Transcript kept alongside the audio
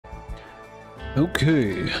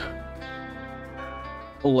Okay.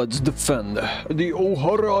 Let's defend the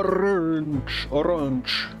O'Hara range.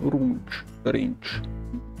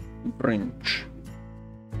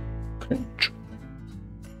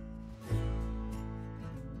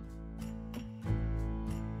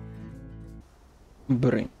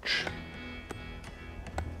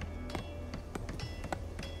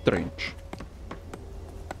 Range.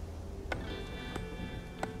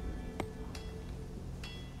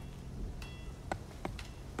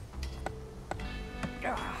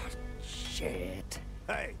 Shit.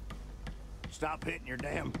 Hey, stop hitting your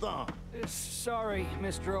damn thumb. Sorry,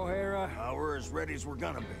 Mr. O'Hara. We're as ready as we're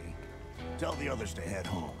gonna be. Tell the others to head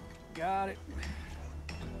home. Got it.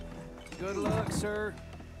 Good luck, sir.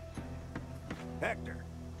 Hector,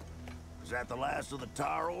 is that the last of the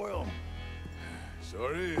tar oil?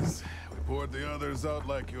 Sure is. We poured the others out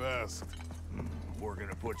like you asked. We're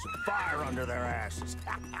gonna put some fire under their asses.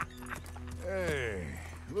 Hey,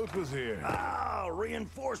 look who's here. Ah,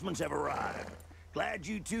 reinforcements have arrived. Glad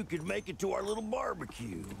you two could make it to our little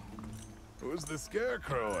barbecue. Who's the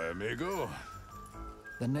scarecrow, amigo?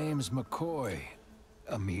 The name's McCoy,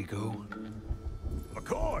 amigo.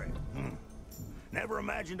 McCoy? Never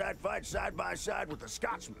imagined I'd fight side by side with a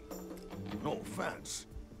Scotsman. No offense.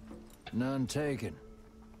 None taken.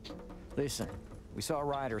 Listen, we saw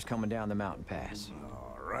riders coming down the mountain pass.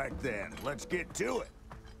 All right then, let's get to it.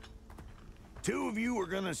 Two of you are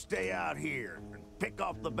gonna stay out here and pick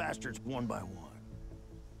off the bastards one by one.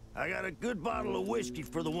 I got a good bottle of whiskey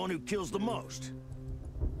for the one who kills the most.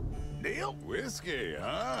 Deal? Whiskey,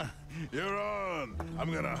 huh? You're on.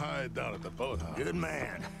 I'm gonna hide down at the boathouse. Good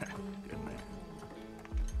man. Good man.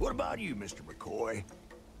 What about you, Mr. McCoy?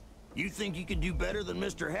 You think you can do better than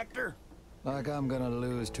Mr. Hector? Like I'm gonna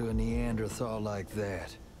lose to a Neanderthal like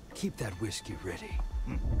that. Keep that whiskey ready.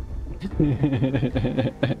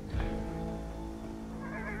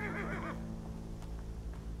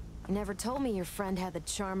 You never told me your friend had the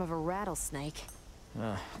charm of a rattlesnake.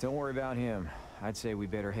 Don't worry about him. I'd say we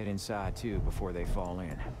better head inside, too, before they fall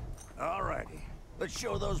in. Alrighty. Let's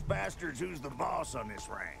show those bastards who's the boss on this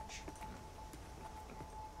ranch.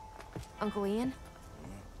 Uncle Ian?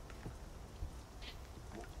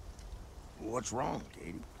 What's wrong,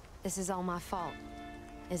 Katie? This is all my fault,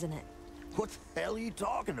 isn't it? What the hell are you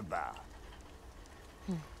talking about?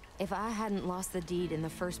 If I hadn't lost the deed in the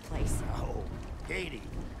first place... Oh, Katie.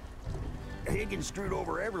 Higgins screwed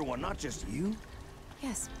over everyone, not just you.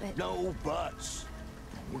 Yes, but... No buts.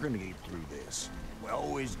 We're gonna get through this. We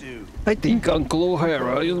always do. I think Uncle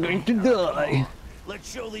O'Hara is going to die.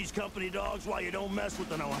 Let's show these company dogs why you don't mess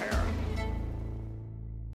with an O'Hara.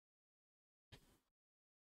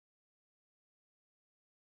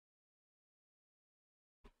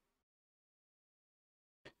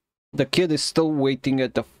 The kid is still waiting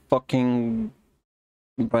at the fucking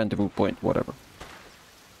rendezvous point, whatever.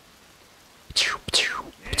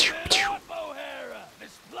 O'Hara!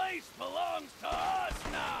 This place belongs to us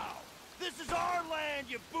now! This is our land,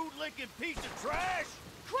 you bootlicking piece of trash!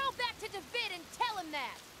 Crawl back to DeVid and tell him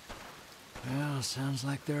that! Well, sounds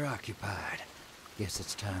like they're occupied. Guess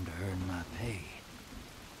it's time to earn my pay.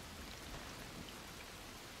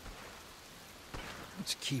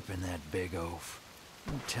 What's keeping that big oaf?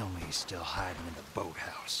 Don't tell me he's still hiding in the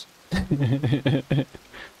boathouse.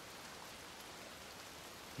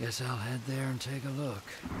 Guess I'll head there and take a look.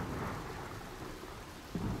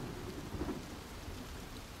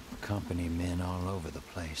 Company men all over the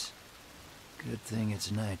place. Good thing it's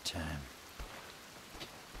nighttime.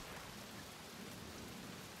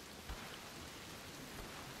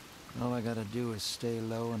 All I gotta do is stay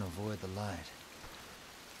low and avoid the light.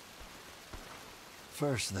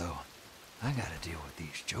 First, though, I gotta deal with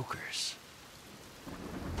these jokers.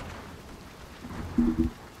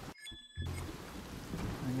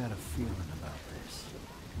 I got a feeling about this.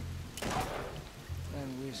 That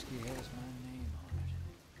whiskey has my name on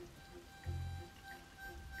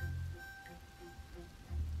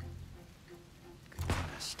it.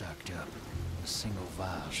 Kinda stocked up. A single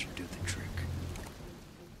vial should do the trick.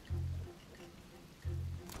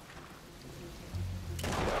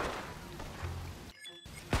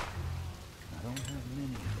 I don't have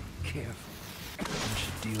many of them. Careful. I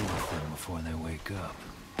should deal with them before they wake up.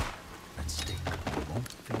 Let's stick.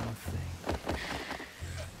 Won't feel a thing.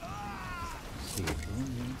 See if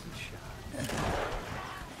one needs a shot.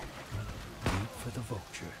 Wait for the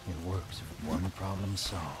vulture. It works if one problem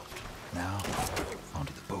solved. Now,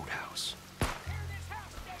 onto the boathouse.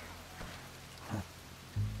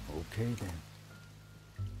 Okay then.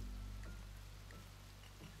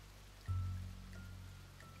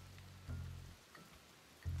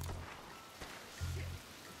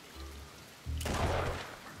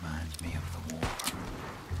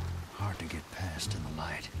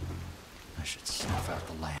 I should snuff out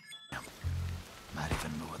the lamp. Might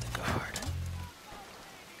even lure the guard.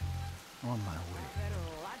 On my way. Better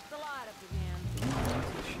light the light up again.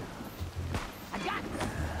 I got it.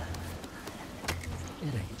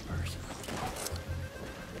 It ain't personal.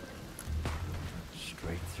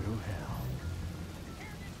 Straight through hell.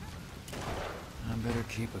 I better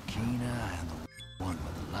keep a keen eye on the one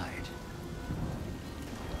with the light.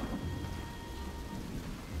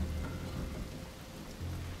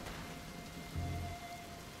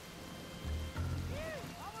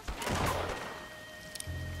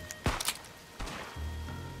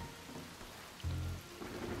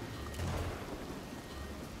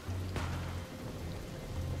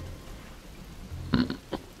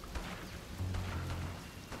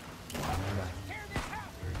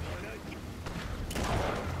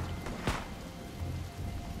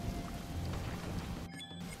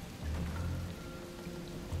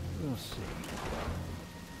 We'll see.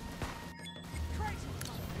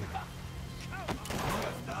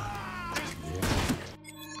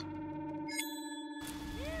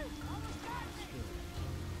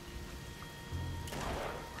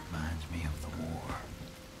 Reminds me of the war.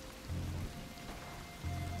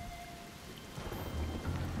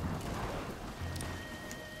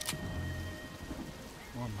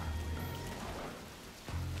 On my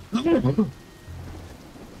way.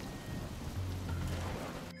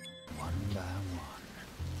 One by one.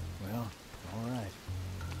 Well, all right.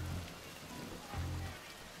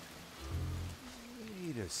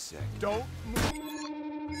 Wait a sec. Don't move.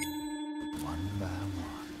 One by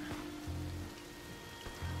one.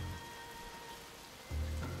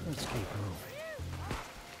 Let's keep moving.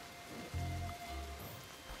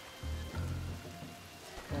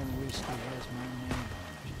 That whiskey has my name on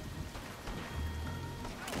it.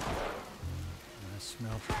 I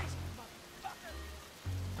smell.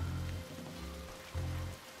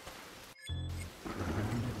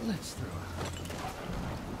 Let's throw out.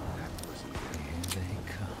 Here they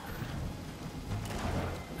come.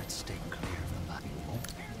 Let's stay clear of the light.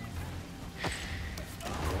 There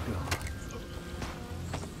we go.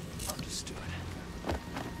 Understood.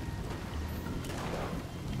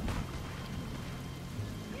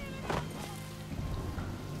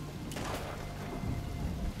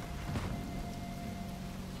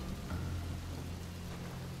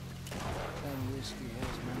 That whiskey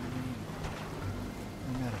has my name on it.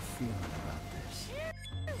 I got a feeling about this.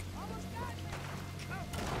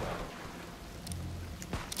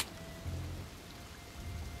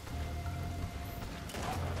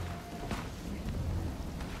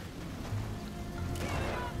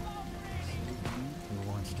 Who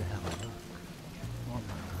wants to have a look? On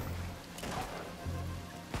my way.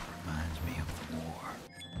 Reminds me of the war.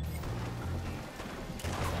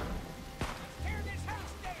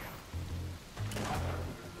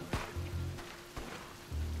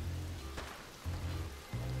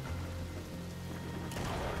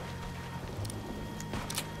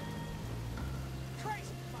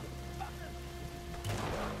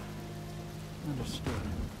 Understood.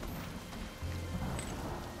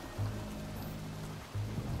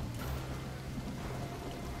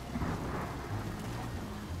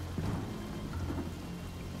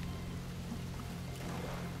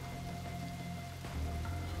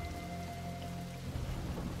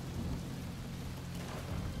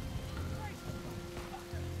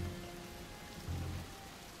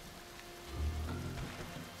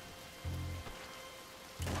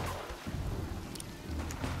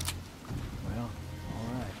 Well, all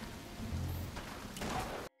right.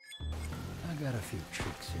 I got a few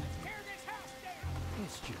tricks in here.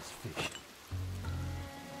 It's just fishing.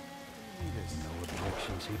 No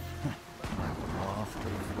objections here. Like a moth to a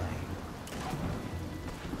flame.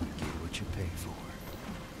 Get what you pay for.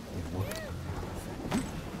 It worked.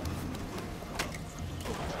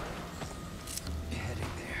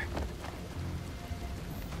 Heading there.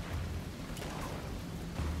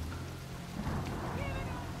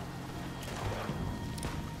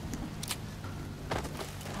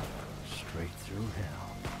 Straight through hell.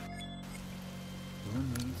 Who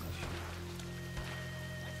needs a shot?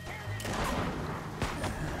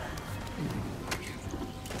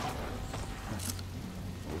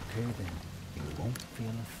 Okay then, you won't feel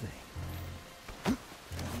a thing.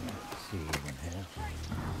 See you in hell.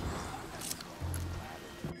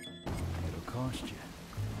 It'll cost you.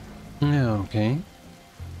 Yeah, okay.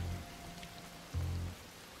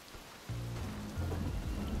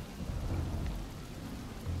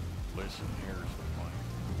 Listen, here's the plan.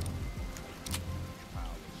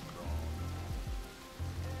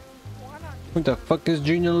 Who the fuck is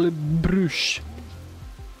Gina LeBruche?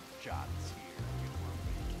 Shots here.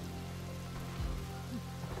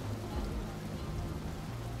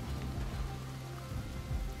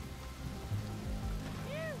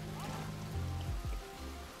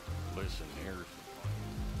 Listen, here's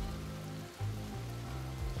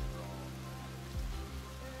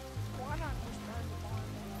Why not just burn the barn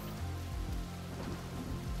down?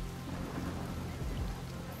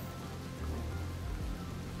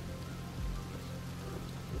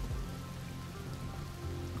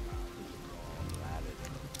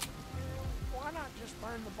 Why not just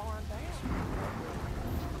burn the barn down?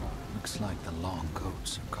 Looks like the long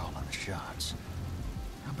coats are calling the shots.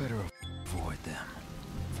 I better avoid them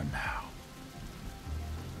for now.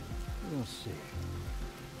 We'll see.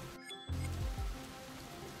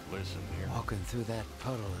 listen here. Walking through that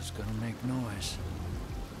puddle is gonna make noise.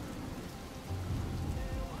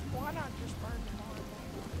 Why not just burn the barn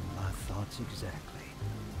down? My thoughts exactly.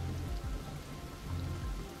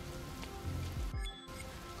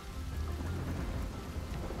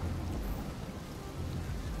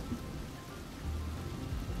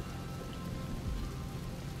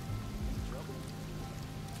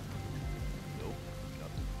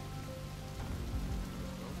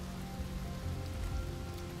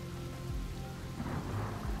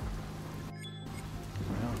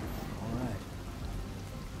 Well, all right.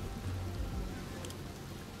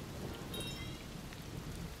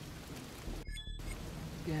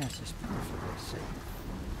 Gas is perfectly safe.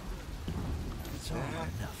 It's all or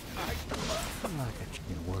nothing. I feel like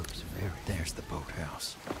it works very. There's the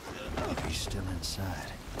boathouse. If he's still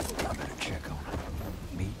inside, I better check on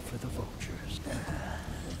it. Meat for the vultures.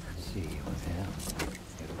 See what else.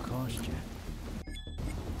 It'll cost you.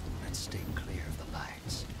 Let's stay clear of the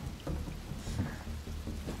lights.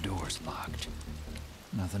 The door's locked.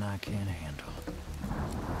 Nothing I can't handle.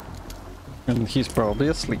 And he's probably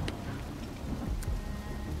asleep.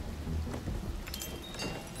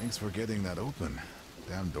 Thanks for getting that open.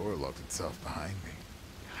 Damn door locked itself behind me.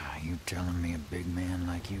 Are you telling me a big man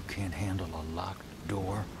like you can't handle a locked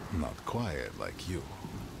door? Not quiet like you.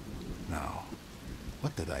 Now,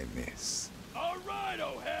 what did I miss? All right,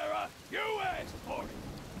 O'Hara, you asked for it.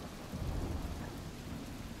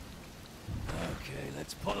 Okay,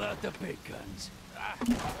 let's pull out the big guns.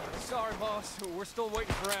 Sorry, boss. We're still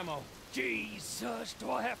waiting for ammo. Jesus,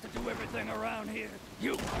 do I have to do everything around here?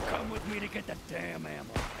 You come with me to get the damn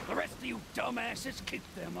ammo. The rest of you dumbasses, keep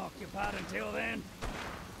them occupied until then.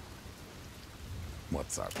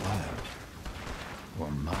 What's our plan?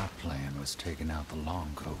 Well, my plan was taking out the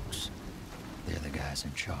long coats. They're the guys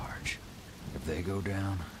in charge. If they go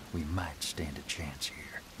down, we might stand a chance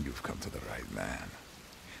here. You've come to the right man.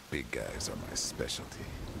 Big guys are my specialty.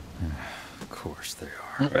 Of course they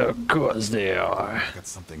are. Of course they are. I got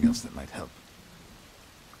something else that might help.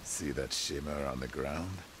 See that shimmer on the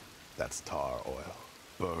ground? That's tar oil.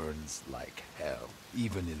 Burns like hell,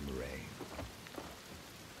 even in rain.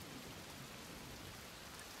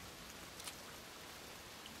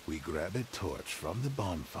 We grab a torch from the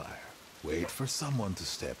bonfire, wait for someone to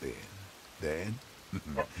step in, then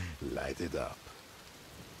light it up.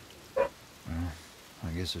 Well, I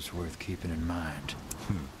guess it's worth keeping in mind.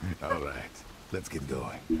 All right, let's get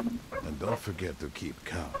going. And don't forget to keep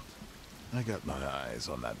count. I got my eyes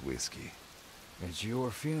on that whiskey. It's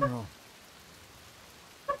your funeral.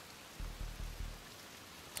 I'm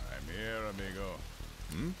here, amigo.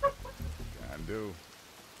 Can do.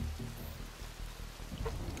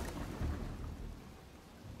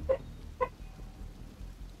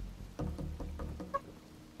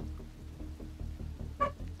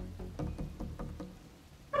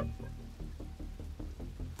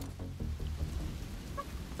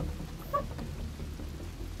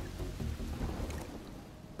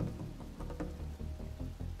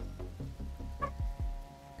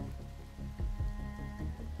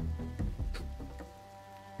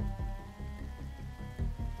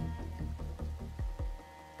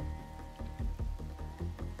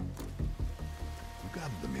 You got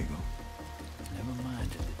it, amigo. Never mind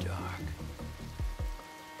in the dark.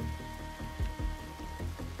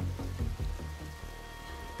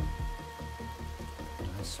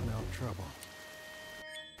 I smell trouble.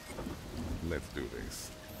 Let's do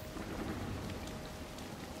this.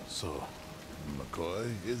 So, McCoy,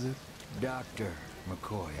 is it? Dr.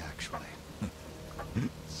 McCoy, actually.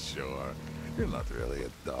 Sure. You're not really a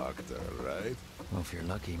doctor, right? Well, if you're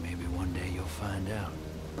lucky, maybe one day you'll find out.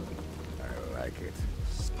 I like it.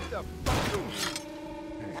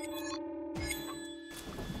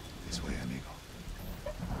 This way, amigo.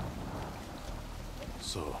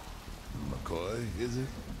 So, McCoy, is it?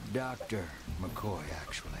 Dr. McCoy,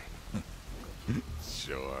 actually.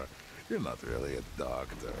 Sure. You're not really a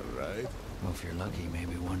doctor, right? Well, if you're lucky,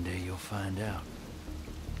 maybe one day you'll find out.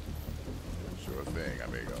 Sure thing,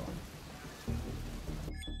 amigo.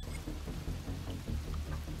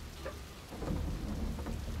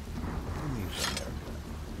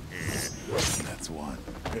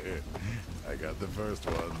 I got the first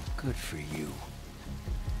one. Good for you.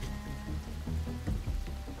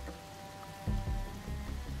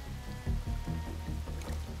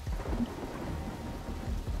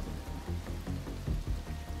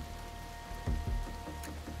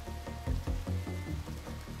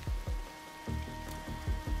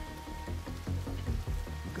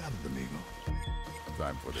 You got it, amigo.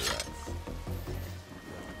 Time for the rats.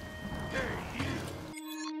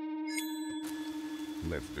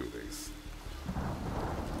 Let's do this.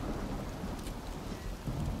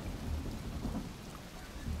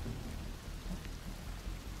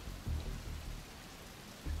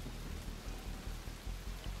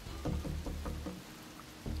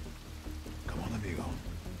 Come on, amigo.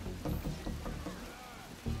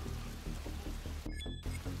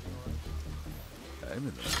 I'm in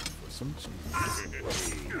the mood for some cheese.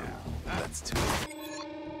 Let's do it.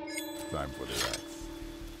 Time for the rats.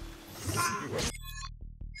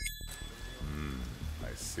 I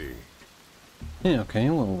see. Yeah, okay,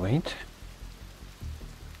 we'll wait.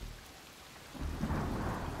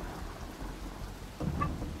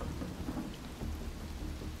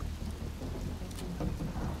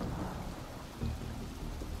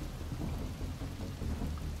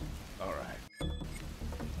 All right.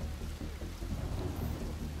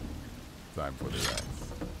 Time for the rats.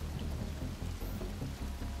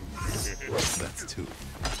 That's two.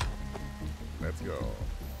 Let's go.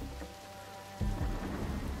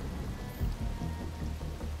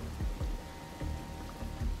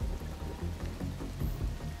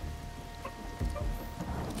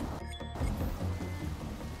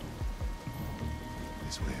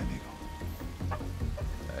 This way, amigo.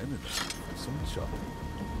 I'm in the mood for some shopping.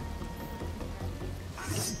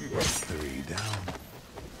 3 down.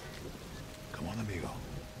 Come on, amigo.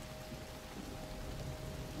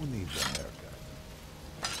 Who needs a haircut?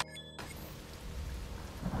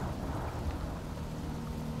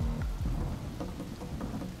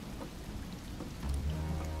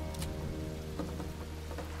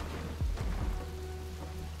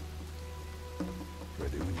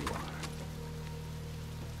 Ready when you are.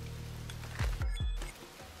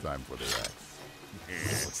 Time for the rats.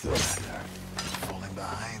 What's the matter? Falling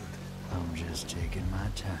behind? I'm just taking my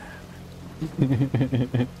time.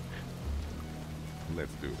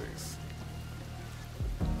 Let's do this.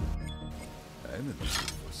 I'm in the mood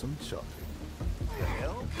for some shopping.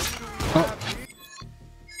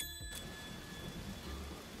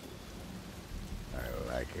 I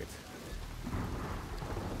like it.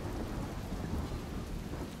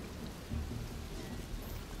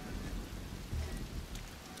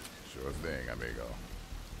 Sure thing, amigo.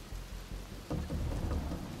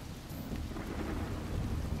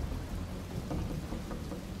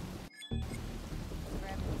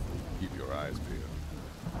 Keep your eyes peeled.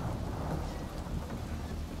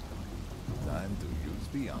 Time to use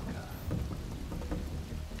Bianca.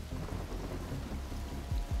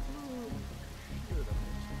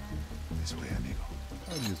 This way, amigo.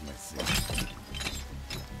 I'll use my seat.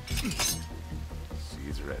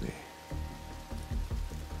 She's ready.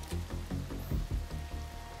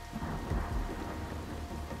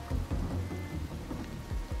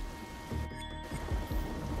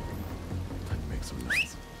 Time to make some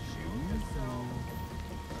noise.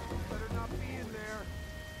 Better not be in there.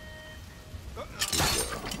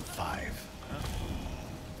 5.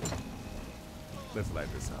 Let's light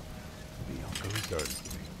this up. Bianca returns to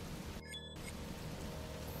me.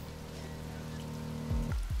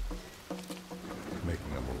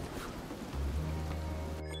 Making a move.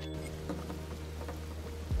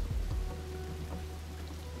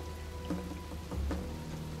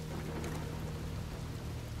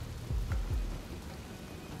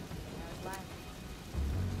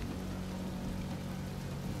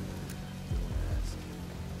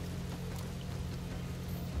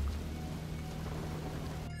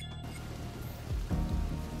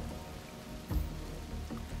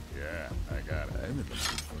 Yeah, I got it. I'm in the mood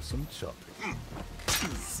for some shopping.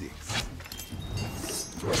 6.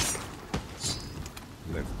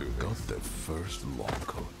 Let's do this. Got the first long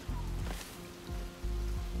coat.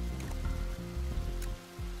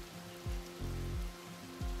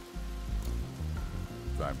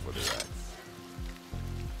 Time for the rats.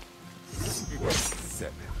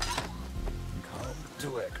 7. Come to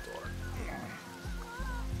Hector.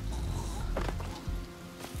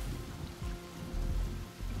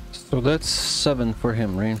 So that's 7 for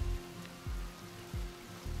him, right?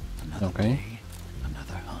 Another Okay. day,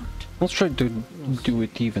 another hunt. Let's try to do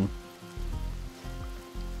it even.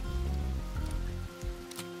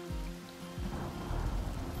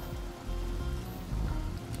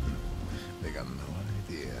 They got no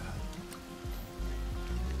idea.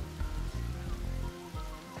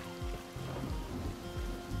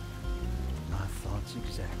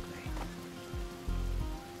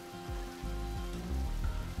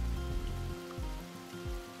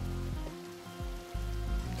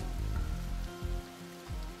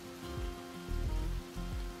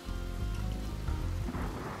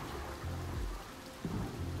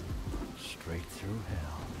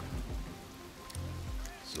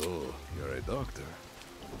 a doctor.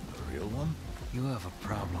 A real one? You have a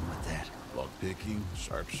problem with that. Lockpicking,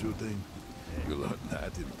 sharpshooting. You learned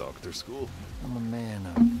that in doctor school? I'm a man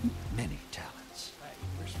of many talents. Hey,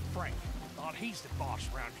 where's Frank? Thought he's the boss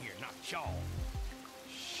around here, not y'all.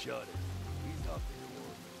 Shut it. He's up in the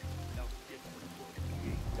world. Now get to the book. He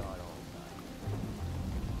ain't got all night.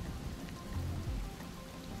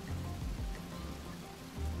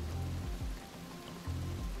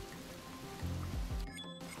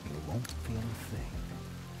 You won't feel a thing.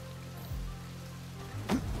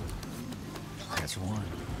 That's one.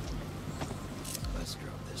 Let's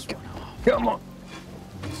drop this one off. Come on.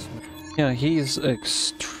 Yeah, he's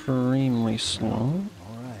extremely slow.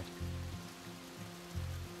 All right.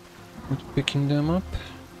 With picking them up.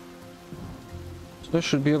 So I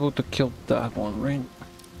should be able to kill that one, right?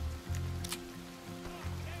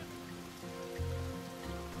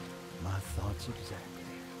 My thoughts exactly.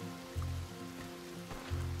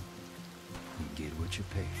 You get what you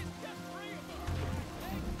pay for.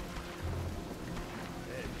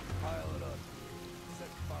 Hey, pile it up.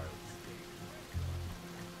 Set fire to the stage.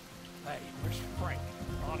 Hey, where's Frank?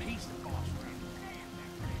 Thought he's the boss around here.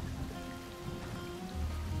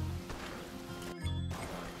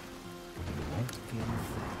 You won't feel a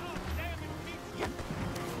thing.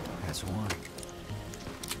 That's one.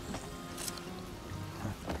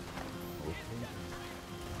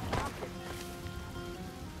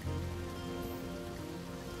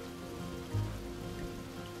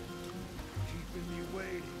 Keeping me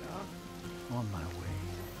waiting, huh? On my way.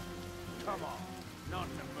 Come on, not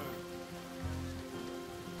in the mood.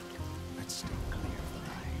 Let's stay clear of the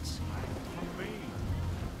lights. From me.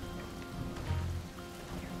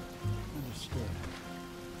 Understood.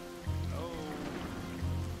 Oh,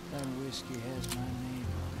 That whiskey has my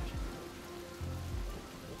name on it.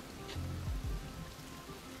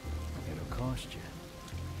 It'll cost you.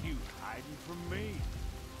 you hiding from me?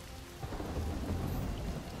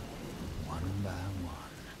 One by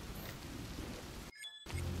one.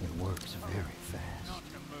 It works very fast. Not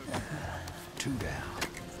in the mood. 2 down.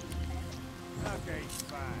 Okay,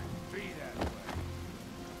 fine. Be that way.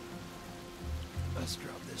 Let's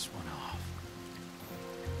drop this one off.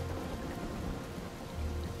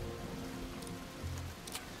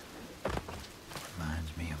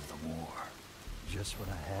 Reminds me of the war. Just what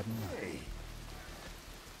I had in mind.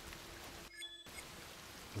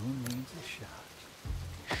 Boom means a shot.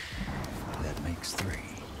 That makes 3.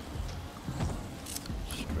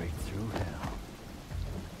 Straight through hell.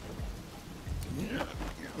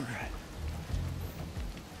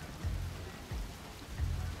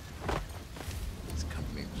 These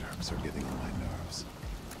company germs are getting on my nerves.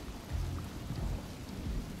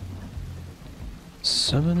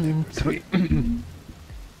 7 and 3.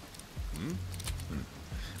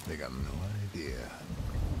 They got no idea.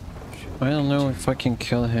 I don't know if I can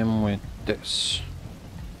kill him with this.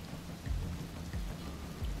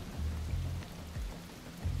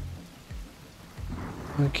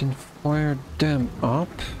 I can fire them up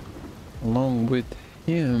along with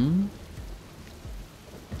him.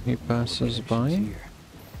 He passes Location's by. here.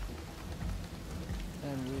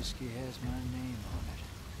 That whiskey has my name on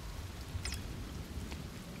it.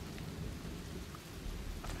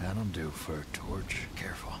 That'll do for a torch.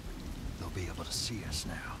 Careful. They'll be able to see us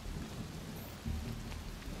now.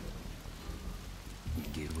 You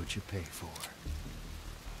get what you pay for.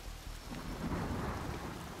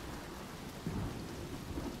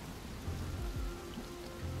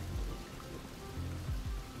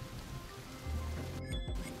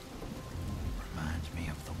 Reminds me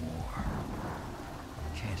of the war.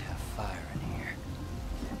 Can't have fire in here.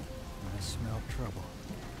 When I smell trouble,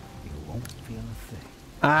 you won't feel a thing.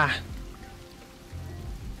 Ah!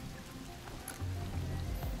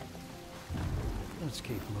 Let's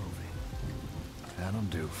keep moving. That'll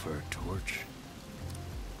do for a torch.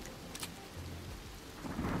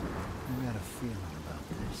 I got a feeling about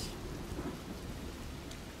this.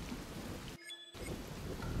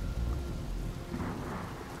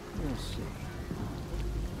 We'll see.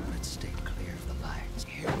 Let's stay clear of the lights.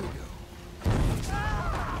 Here we go.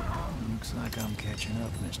 Looks like I'm catching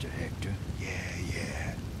up, Mr. Hector.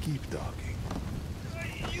 Yeah. Keep talking.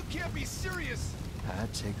 You can't be serious!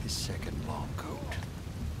 I'd take the second long coat.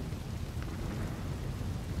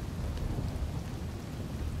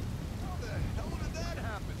 How the hell did that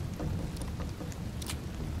happen?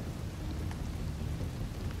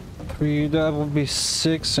 3, that would be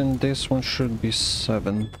 6, and this one should be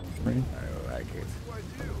 7, right? I like it. What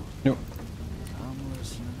do I do? No. I'm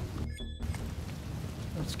listening.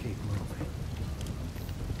 Let's keep moving.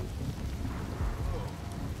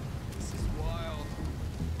 This is wild.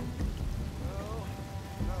 Well,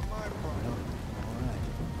 not my problem.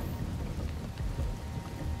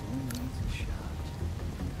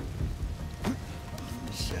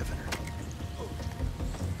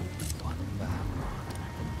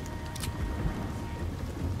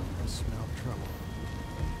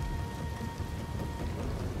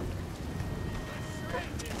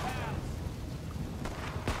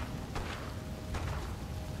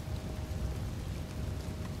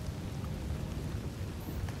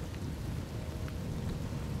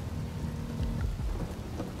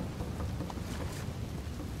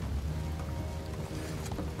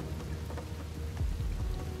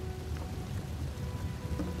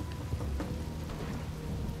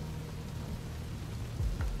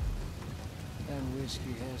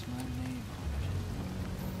 whiskey has my name on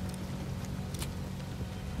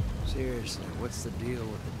it. Seriously, what's the deal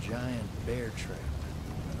with the giant bear trap?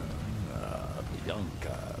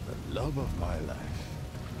 Bianca, the love of my life.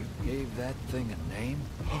 You gave that thing a name?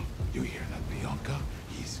 You hear that, Bianca?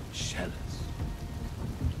 He's jealous.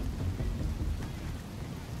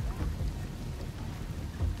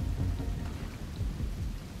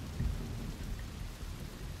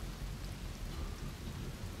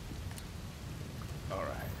 All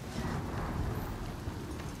right.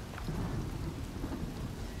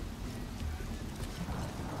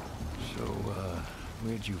 So,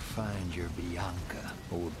 where'd you find your Bianca?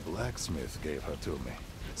 Old blacksmith gave her to me.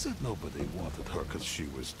 Said nobody wanted her because she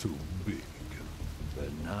was too big.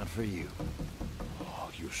 But not for you. Oh,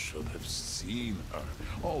 you should have seen her.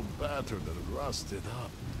 All battered and rusted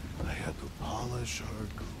up. I had to polish her,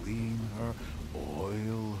 clean her,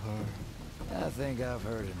 oil her. I think I've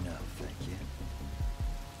heard enough, thank you.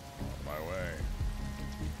 My way.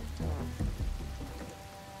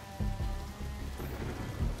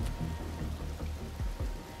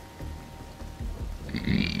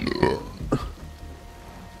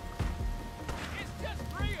 It's just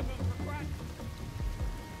 3 of them for Christ's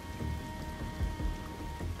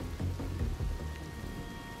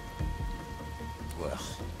Well,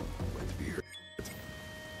 with beer.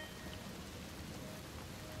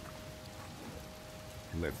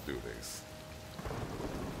 Let's do this.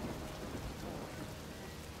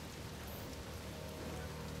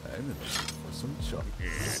 I'm in for some chop.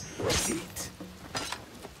 Eat.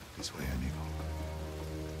 This way, amigo.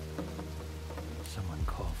 Someone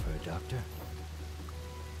call for a doctor?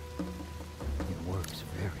 It works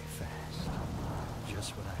very fast. Just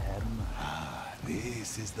what I had in mind. Ah,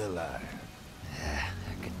 this is the life.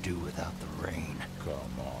 I could do without the rain.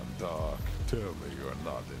 Come on, Doc. Tell me you're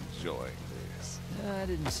not enjoying this. I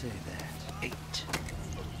didn't say that. 8.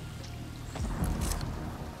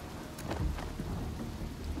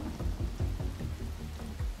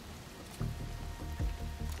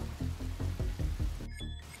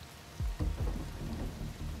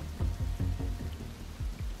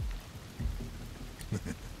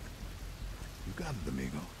 You got it,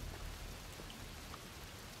 amigo.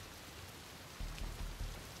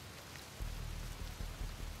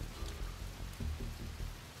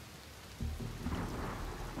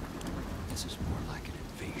 This is more like an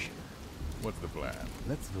invasion. What's the plan?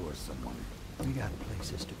 Let's lure someone. We got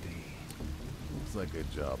places to be. Looks like a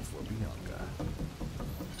job for Bianca.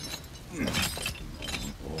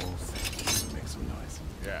 Oh, make some noise.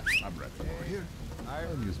 Yeah, I'm ready. Over here.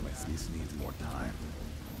 I'll use my ski. Needs more time.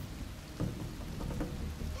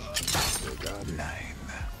 They got 9.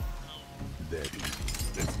 Dead.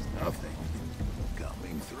 This is nothing.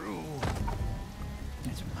 Coming through.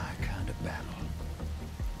 It's my kind of battle.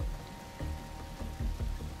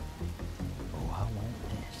 Oh, I want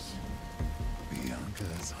this.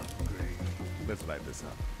 Bianca's hungry. Let's light this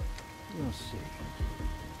up. We'll see.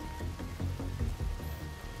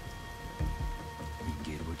 You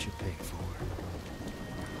get what you pay for.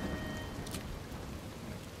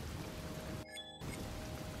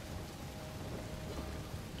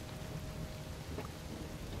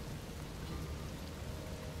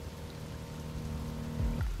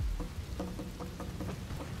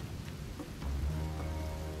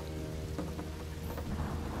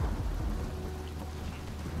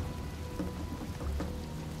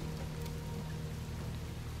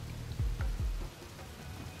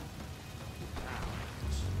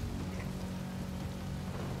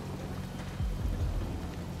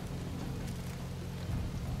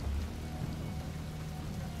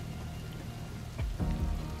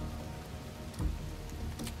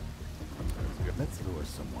 Let's lure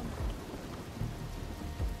someone.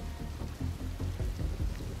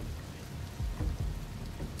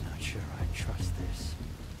 Not sure I trust this.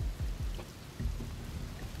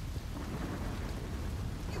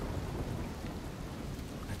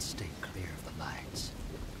 Let's stay clear of the lights.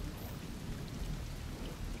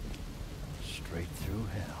 Straight through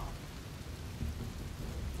hell.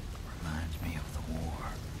 Reminds me of the war.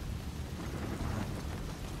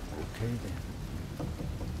 Okay then.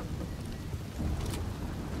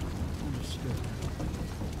 Understood.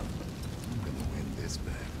 I'm gonna win this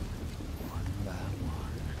bet. One by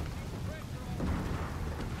one.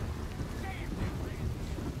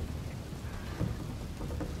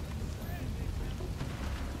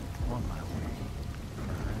 On my way.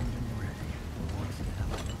 Primed and ready. What's the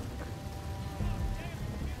hell?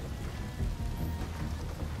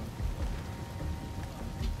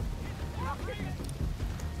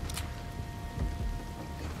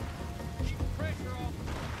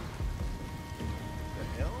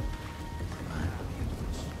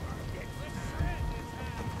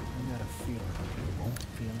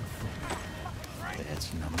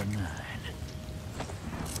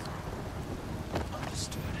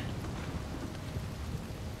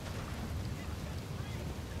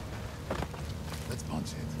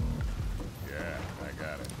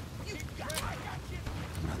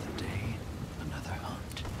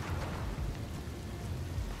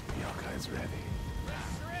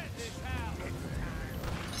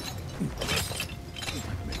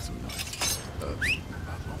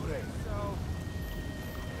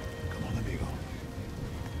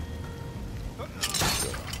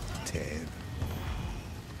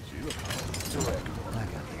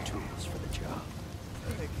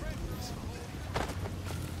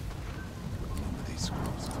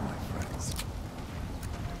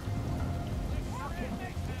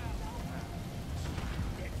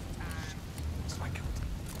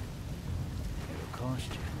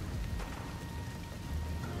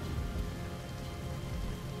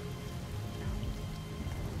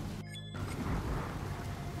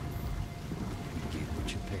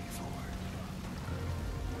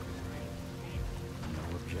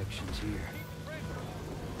 stations here.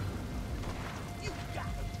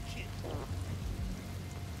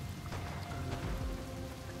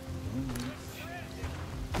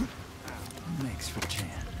 Makes for Chan.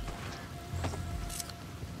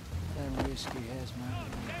 That whiskey has my...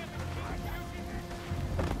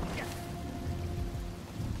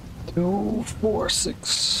 2, 4,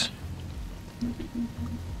 6. Leave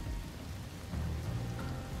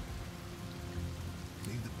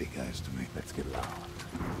the big guys to me. Let's get loud.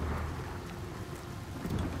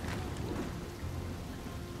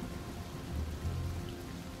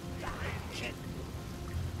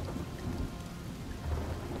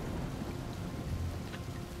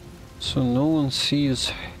 So no one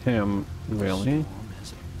sees him, really. Storm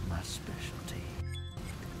is my specialty.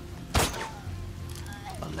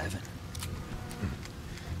 11.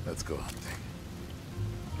 Let's go hunting.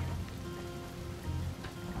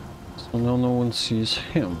 So now no one sees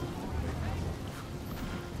him.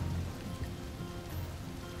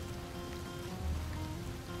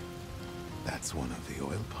 That's one of the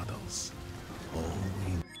oil puddles. All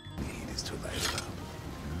we need is to light it up.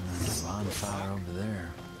 There's a bonfire over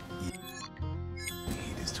there.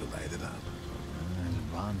 Need is to light it up. There's a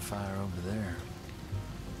bonfire over there.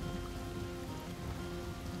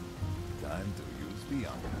 Time to use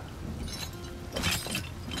Bianca.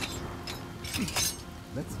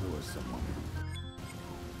 Let's lure someone.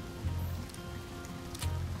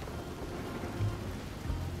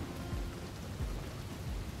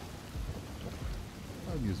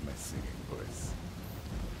 I'll use my singing voice.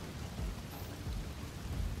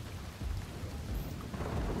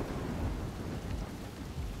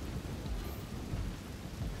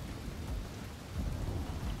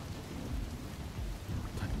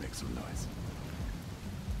 Time to make some noise.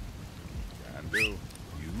 Can do.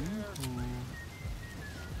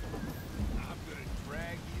 I'm gonna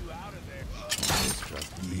drag you out of there. Just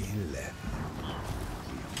trust me. 11.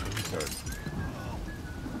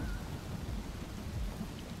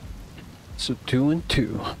 So 2 and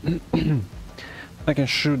 2. I can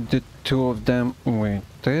shoot the 2 of them with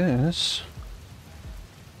this.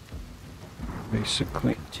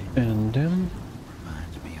 Basically, end them.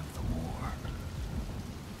 Reminds me of the war.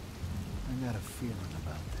 I got a feeling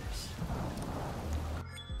about this.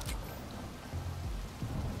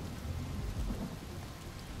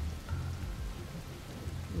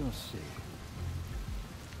 You'll see.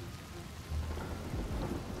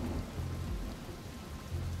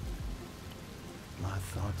 My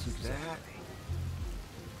thoughts exactly.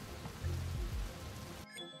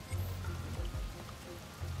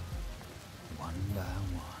 One by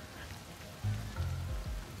one.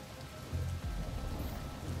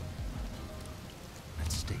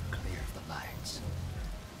 Let's stay clear of the lights.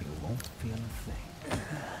 You won't feel a thing.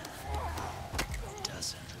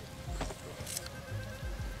 Doesn't.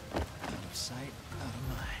 Out of sight, out of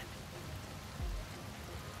mind.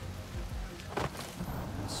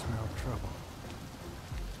 I smell trouble.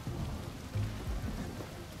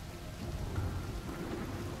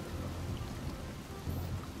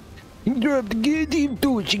 Drop the goddamn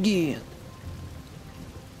torch again.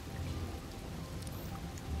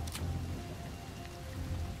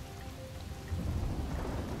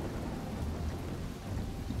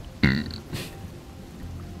 It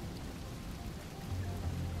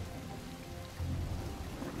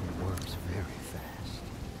works very fast.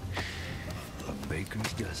 A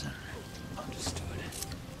baker's dozen. Understood.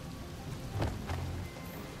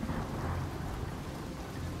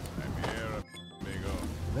 I'm here, amigo.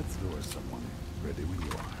 Let's lure someone. Ready when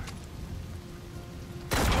you are.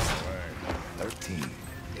 13.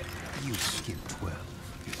 You skipped 12.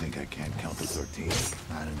 You think I can't count to 13?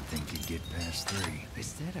 I didn't think you'd get past 3.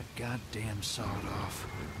 Is that a goddamn sawed-off?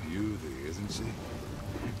 Beauty, isn't she?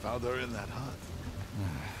 Found her in that hut.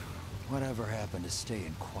 Whatever happened to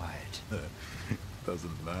staying quiet?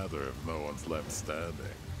 Doesn't matter if no one's left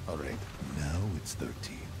standing. All right, now it's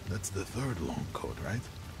 13. That's the third long coat, right?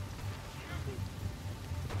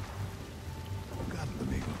 Got it,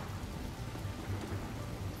 amigo.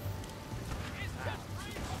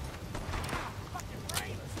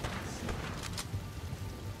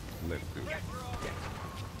 Let's do it.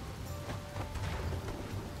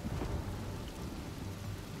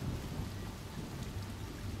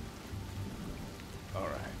 All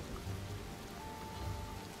right.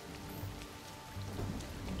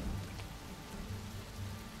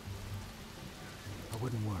 I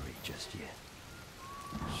wouldn't worry just yet.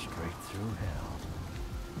 Straight through hell.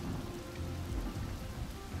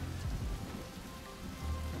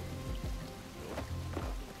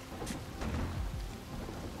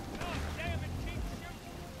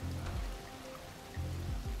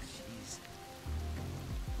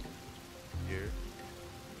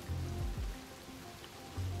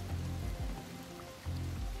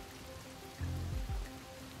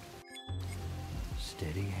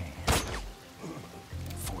 Steady hand.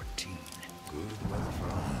 14. Good weather for a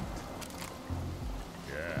hunt.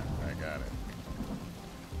 Yeah, I got it.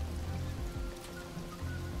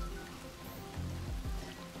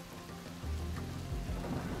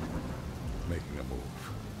 Making a move.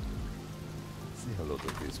 Say hello to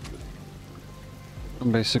this beauty.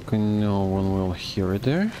 Basically, no one will hear it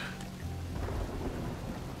there.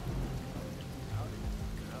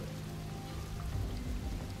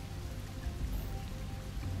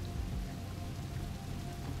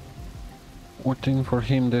 Working for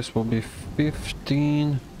him, this will be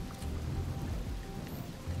 15.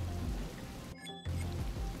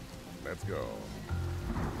 Let's go.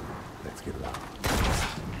 Let's get loud.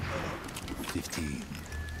 15.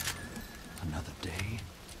 Another day,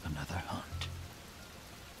 another hunt.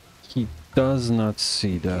 He does not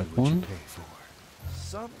see that Get what you one, pay for.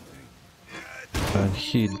 Something. but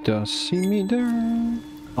he does see me there.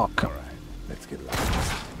 Oh, come. All right, let's get loud.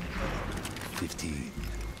 15.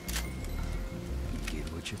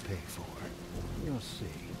 Get what you pay for. You'll see.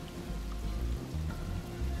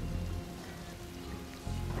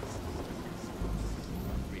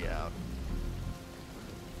 Be out.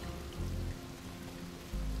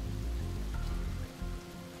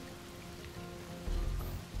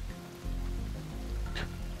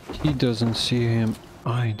 He doesn't see him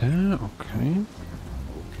either. Okay.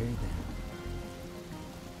 Okay then.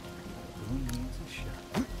 Who needs a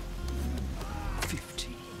shot?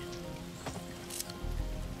 15.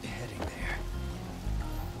 Heading there.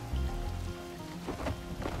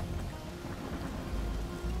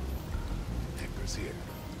 Hector's here.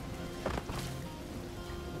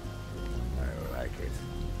 I like it.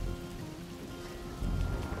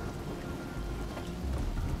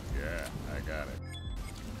 Yeah, I got it.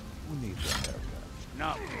 Who needs a haircut?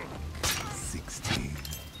 Not 16.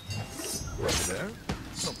 Over there?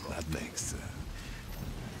 That makes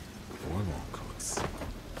 4 long coats.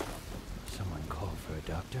 Someone call for a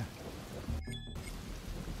doctor?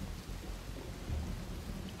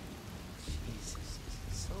 Jesus,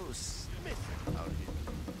 so smitten out here.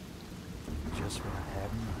 Just what I had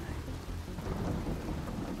in mind.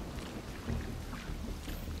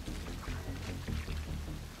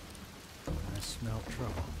 I smell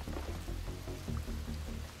trouble.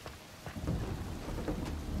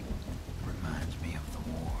 Reminds me of the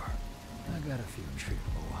war. I got a few tricks,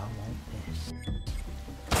 oh, I won't miss.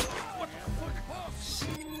 what the fuck?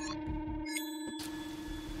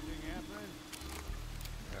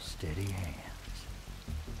 Steady hands.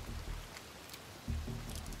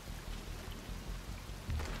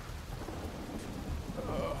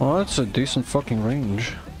 Oh, that's a decent fucking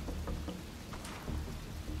range.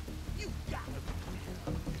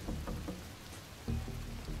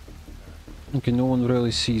 Okay, no one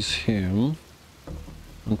really sees him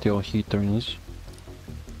until he turns.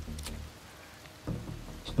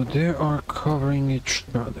 So they are covering each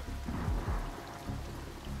other.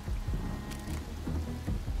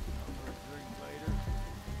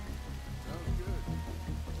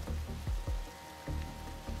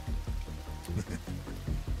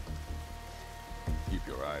 Keep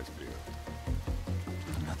your eyes peeled.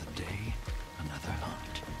 Another day, another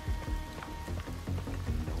hunt.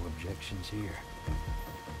 No objections here.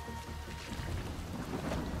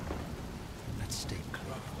 Let's stay close.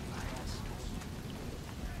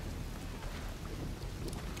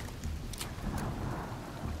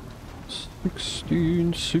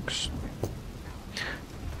 16.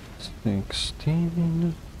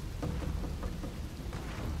 16.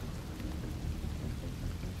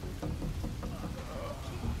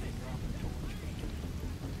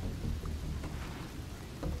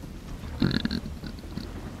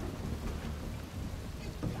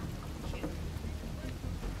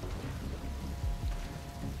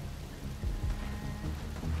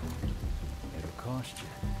 It'll cost you.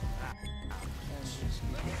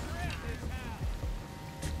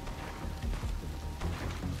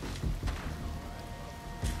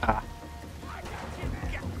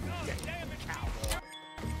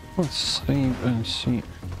 Let's save and see. It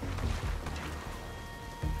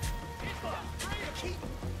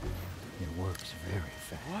works very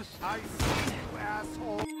fast. I see you,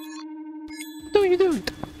 asshole. No, you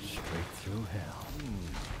don't. Straight through hell.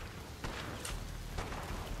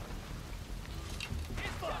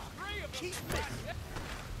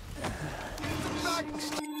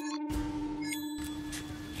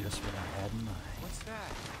 Just what I had in mind. What's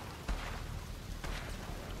that?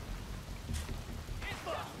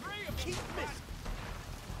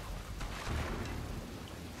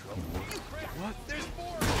 What? There's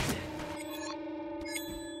more.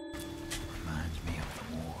 Reminds me of the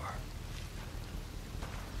war.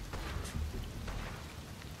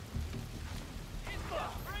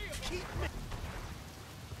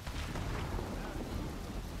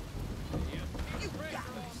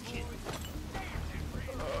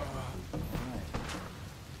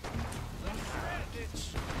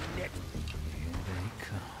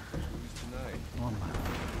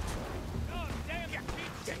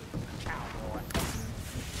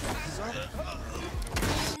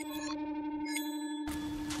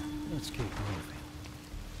 Let's keep moving.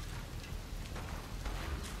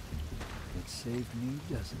 It saved me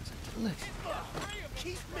dozens of licks.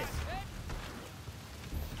 Keep missing.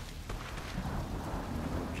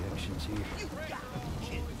 Objections here. You got me,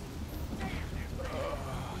 kid.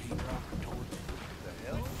 He dropped toward the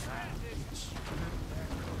hell. Line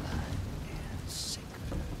and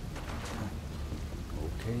sinker.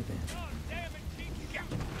 Okay then. Oh, damn it, keep you.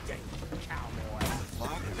 Damn it, cowboy.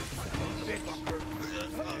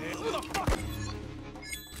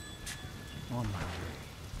 On my way.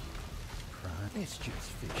 Prime. It's just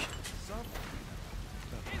fishing.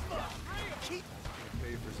 Keep.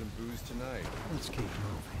 Pay for some booze tonight. Let's keep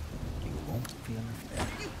moving. You won't feel a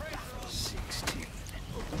thing. 16.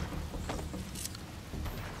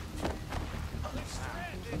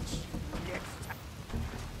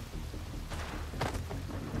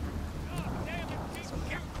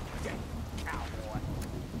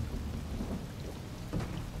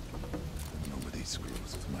 Nobody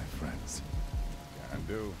screws with my friends. Can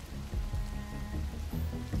do.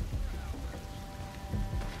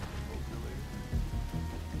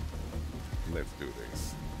 Let's do this.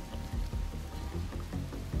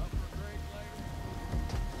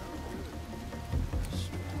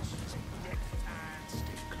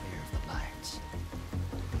 Stay clear of the lights.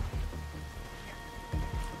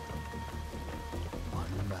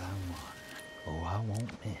 One by one. Oh, I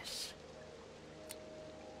won't miss.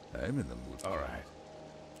 I'm in the mood. All right.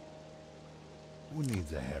 Who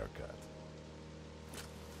needs a haircut?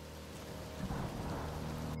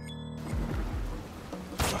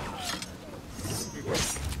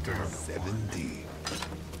 $70.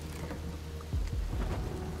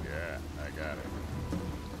 Yeah, I got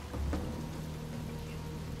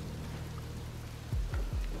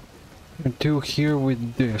it. Do here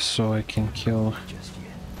with this so I can kill Just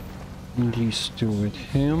yet. these two with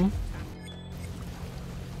him.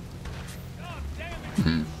 I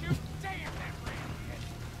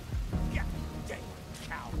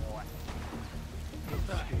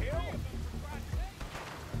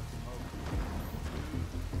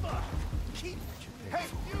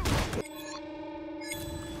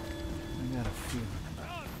got a feeling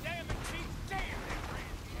about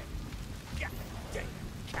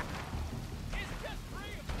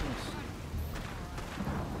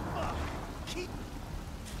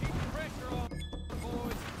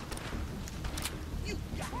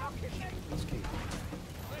Let's keep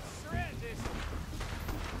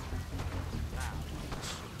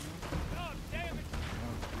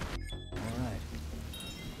all right.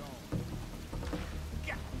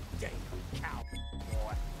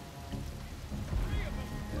 Cowboy.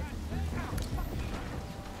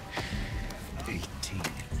 18.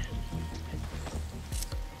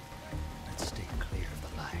 Let's stay clear of the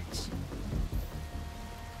lights.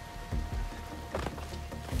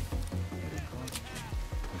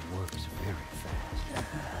 It works very fast.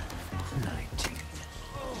 19.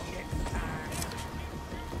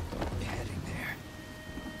 Heading there.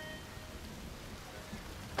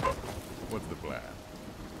 What's the plan?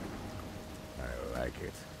 I like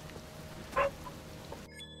it.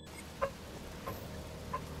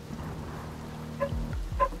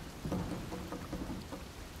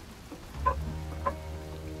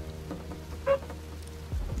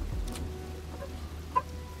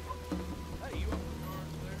 Hey, you up for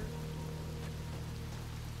guards later?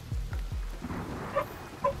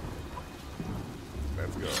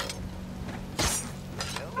 Let's go.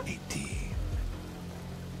 18.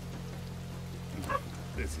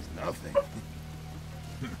 This is nothing.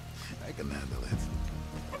 I can handle it.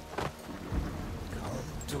 Come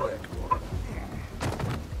to Ecuador.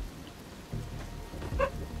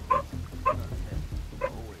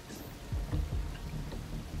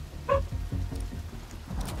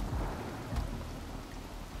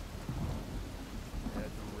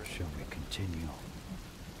 Shall we continue?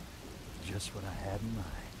 Just what I had in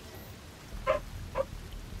mind.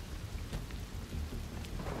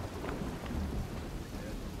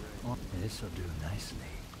 Oh, this'll do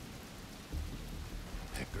nicely.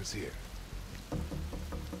 Hector's here.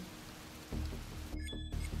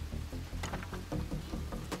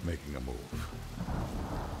 Making a move.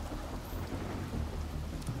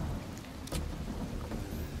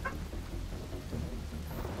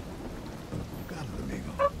 Got it,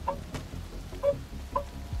 amigo.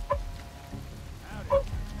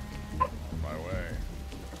 On my way.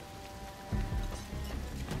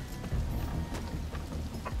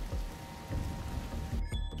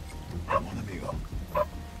 Come on, amigo.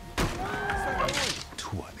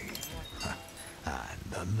 20.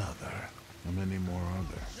 And another. How many more are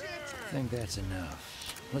there? I think that's enough.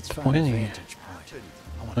 Let's find a 20. vantage point.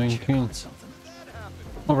 I want to check 19. on something.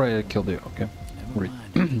 Alright, I killed it. Okay. Never Read.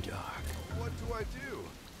 mind in the dark. What do I do?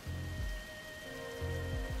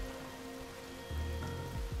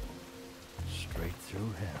 Straight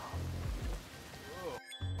through hell.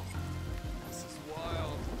 This is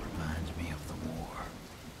wild. Reminds me of the war.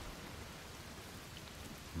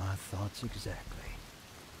 My thoughts exactly.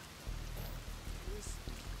 This is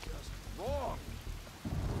just wrong.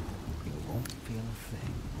 You won't feel a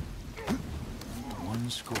thing. One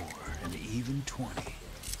score, an even 20.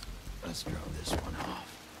 Let's draw this one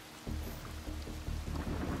off.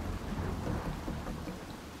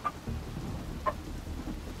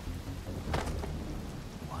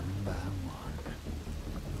 One by one.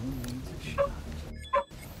 Who needs a shot?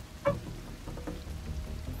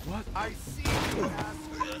 What? I see you,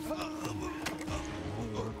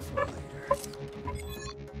 More work for later.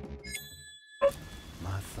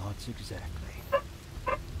 My thoughts exactly.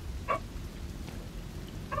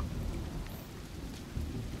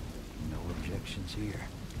 No objections here.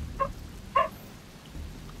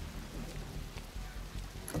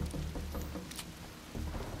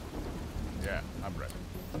 Yeah, I'm ready.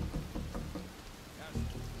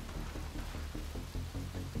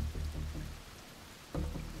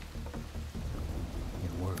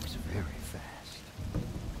 It works very fast.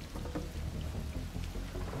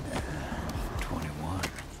 21.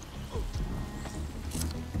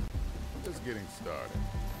 Just getting started.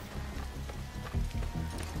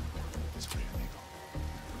 This way, amigo.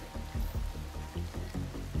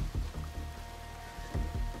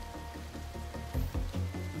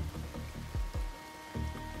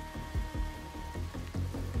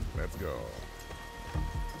 Let's go.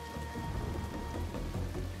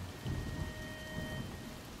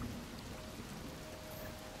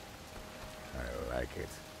 I like it.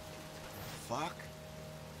 Fuck.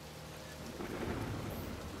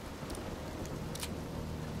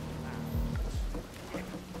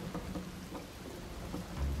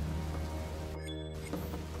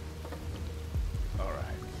 All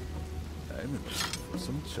right. I'm in the mood for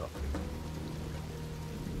some chocolate.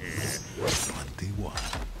 21.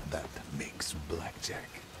 That makes blackjack.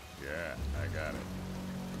 Yeah, I got it.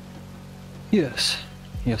 Yes.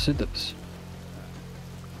 Yes, it does.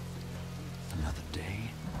 Another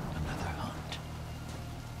day, another hunt.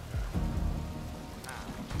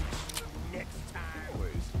 Next time.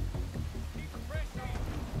 Always. Keep the pressure on.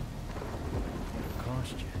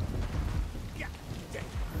 Cost you. Yeah, damn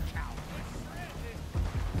cow.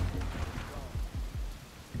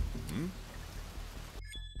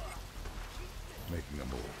 Making a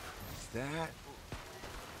move. Is that?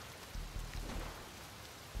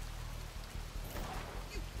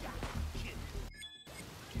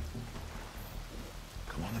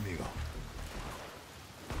 Come on, amigo.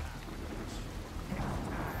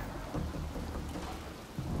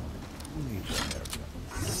 Who needs a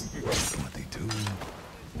haircut? 22.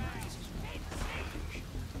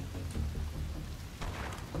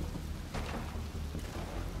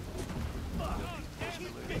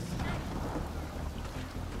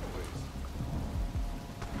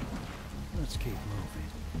 Let's keep moving.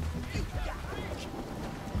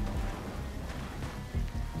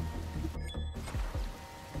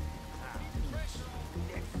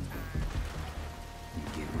 You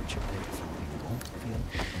get what you pay for. You won't feel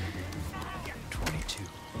 22.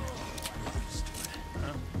 Let's do it.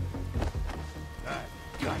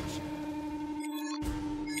 Gotcha.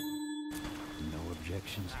 No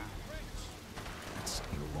objections.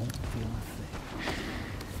 You won't feel a thing.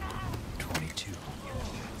 22.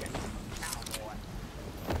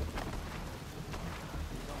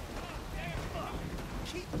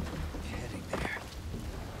 Keep heading there.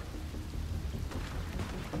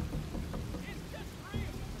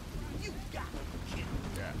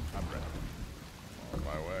 Yeah, I'm ready. On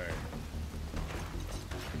my way.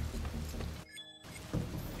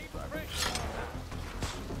 Keep the pressure on.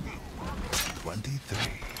 23.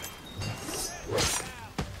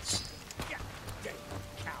 Yeah, damn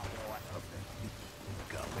cowboy.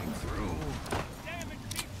 Coming through. Damn it,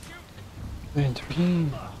 keep shooting.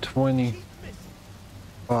 23,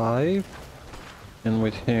 25. And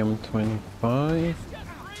with him, 25. Just three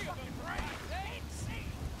of them, right? They ain't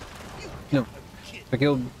seen. No. I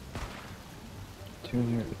killed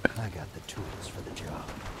Junior. I got the tools for the job.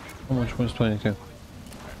 How much was 22? I'm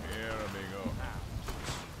here, amigo.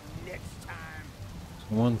 Next time.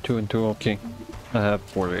 1, 2, and 2. Okay. I have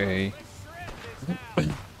 48. Let's shred this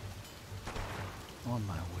now. On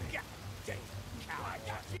my way. Yeah, damn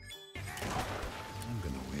cowboy. I'm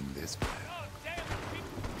gonna win this battle. Oh, damn it,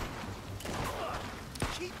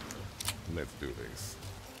 keep Let's do this.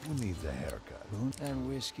 Who needs a haircut? That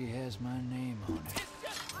whiskey has my name on it.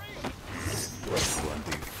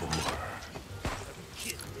 24.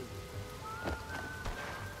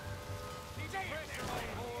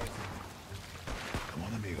 Come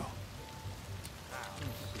on, amigo.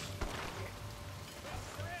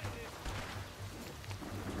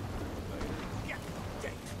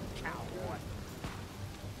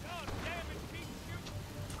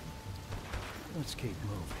 Let's keep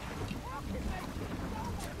moving.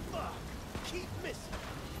 Keep missing.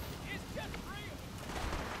 It's just real.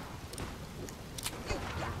 You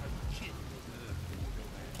gotta be kidding me.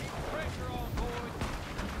 Keep the pressure on, boys.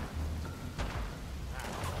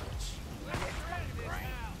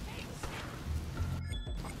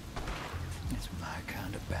 It's my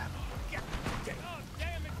kind of battle. Oh,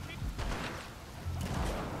 damn it.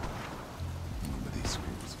 Remember these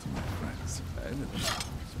screws for my friends.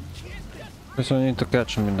 So I need to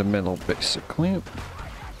catch him in the middle, basically.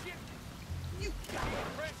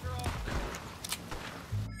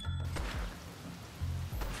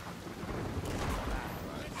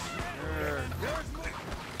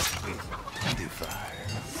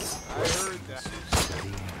 I heard that.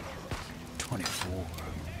 24.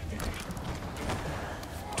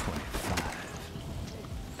 25.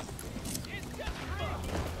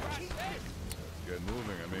 Get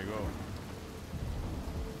moving, amigo.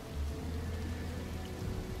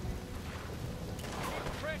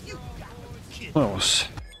 That was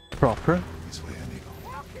proper. This way, amigo.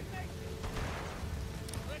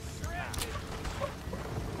 Sure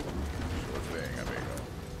thing, amigo.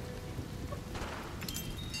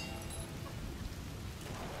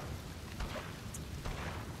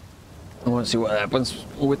 I want to see what happens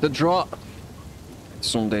with the draw.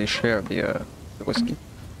 Soon they share the whiskey.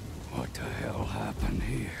 What the hell happened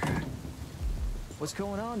here? What's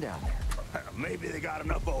going on down there? Maybe they got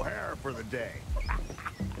enough O'Hara for the day.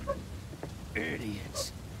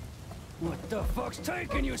 Idiots. What the fuck's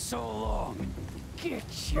taking you so long? Get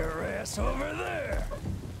your ass over there!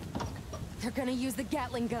 They're gonna use the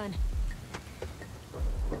Gatling gun.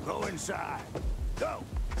 Go inside. Go.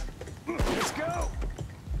 Let's go.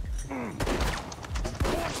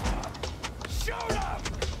 Shoot up!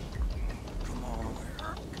 Come on.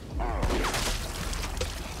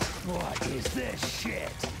 What is this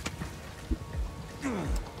shit?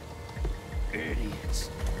 Idiots.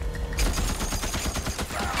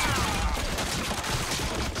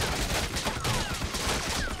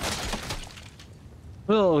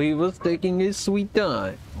 Oh, he was taking his sweet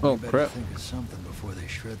time. Oh Better crap. think of something before they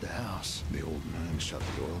shred the house. The old man shut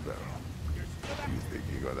the oil barrel. You think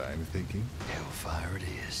he got I'm thinking? Hellfire it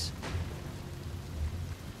is.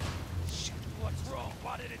 Shit, what's wrong?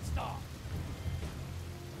 Why did it stop?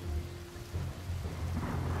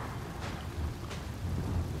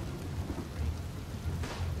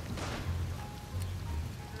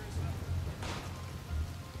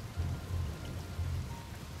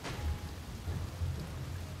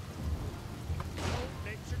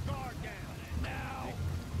 Let your guard down. Now.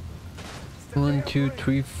 1, 2,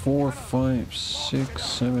 3, 4, 5, 6,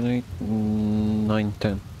 7, 8, 9,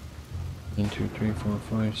 10. 1, 2, 3, 4,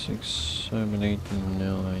 5, 6, 7, 8,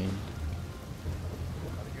 9.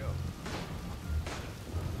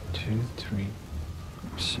 2, 3,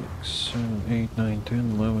 6, 7, 8, 9,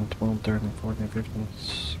 10, 11, 12, 13, 14, 15,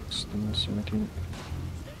 16, 17.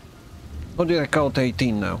 Oh, did I count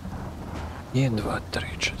 18 now? 1, 2, 3, 4, 5, 6,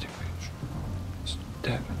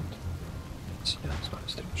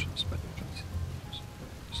 7,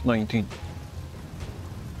 it's 19.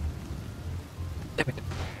 Damn it.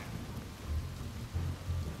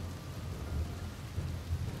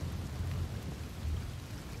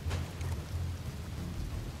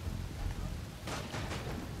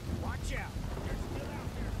 Watch out. You're still out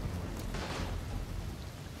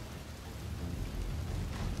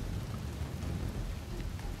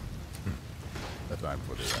there. The time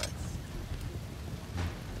for the rats.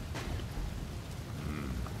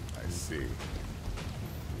 I see.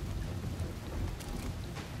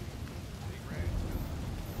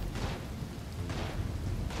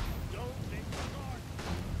 Don't let your guard.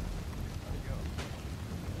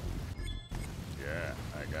 Yeah,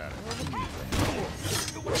 I got it.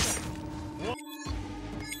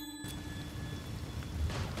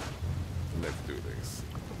 Let's do this.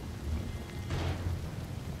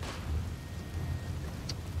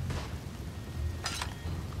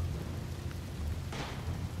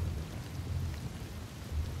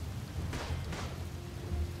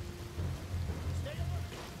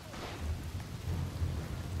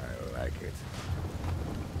 I like it.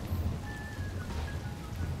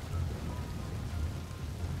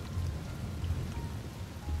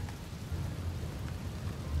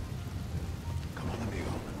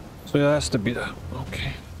 So it has to be that.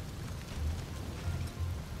 Okay.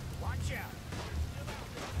 Watch out.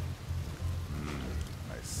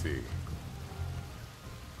 I see.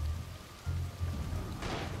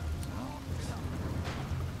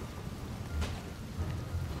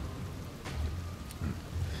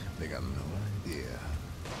 They got no idea.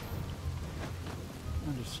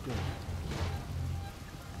 Understood.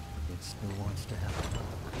 It still wants to help.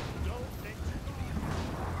 Don't let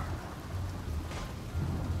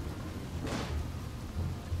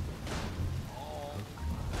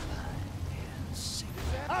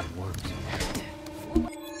It works.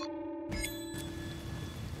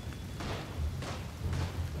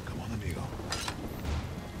 Come on, amigo.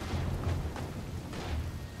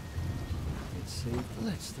 It's safe.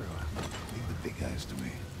 Let's throw it. Leave the big guys to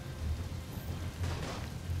me.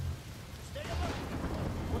 stay alert.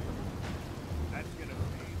 That's gonna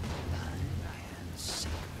be. And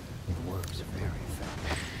sinker. It works very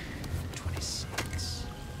fast. 26.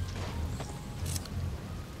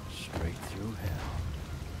 Straight through hell.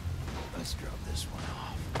 Let's drop this one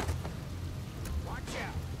off. Watch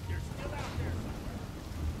out. You're still out there.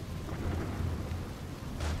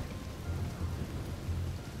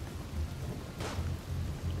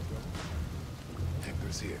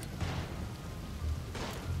 Hector's here.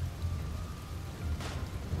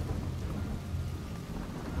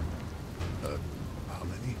 How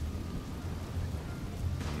many?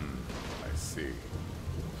 I see.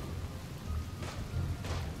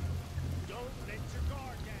 Don't let your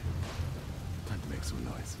guard down. Time to make some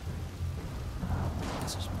noise.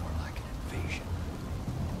 This is more like an invasion.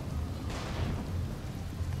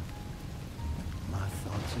 My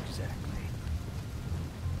thoughts exactly.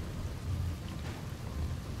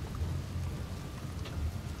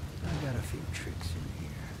 I got a few tricks in here.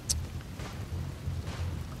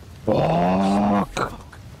 Fuck!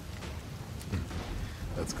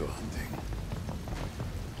 Let's go hunting.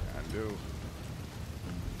 Can do.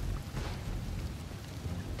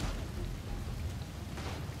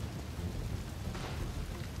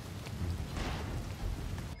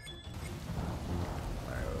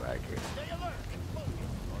 I like it. Stay alert.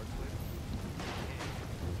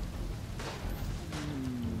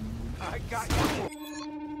 I got you.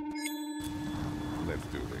 Let's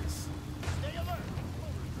do this. Stay alert.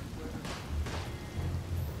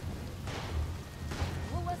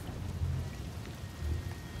 What was it?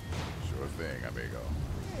 Sure thing, amigo.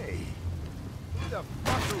 Hey, who the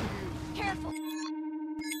fuck are you? Careful.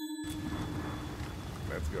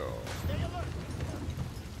 Let's go. Stay alert.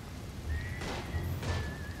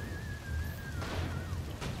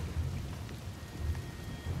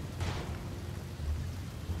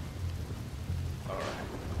 All right.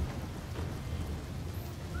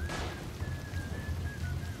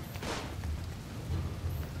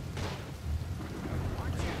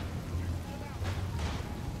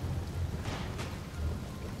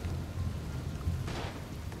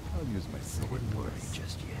 I'll use my I wouldn't worry signals.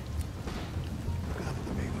 just yet. Got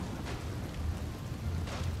it, amigo.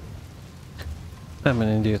 I'm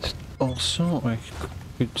an idiot. Also, I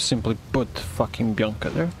could simply put fucking Bianca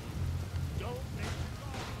there. Don't let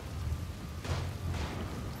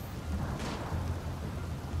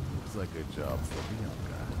Looks like a job for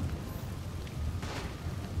Bianca.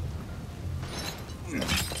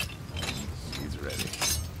 She's ready.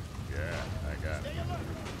 Yeah, I got it.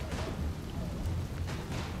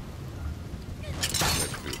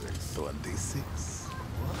 Let's do this. 26.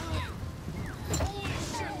 holy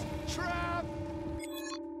shit. Trap.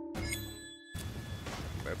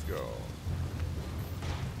 Let's go.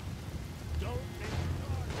 Don't let your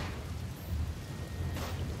guard down.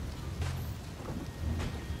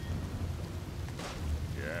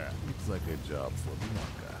 Yeah, looks like a job for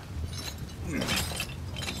Bianca.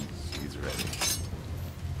 She's ready.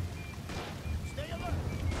 Stay alert.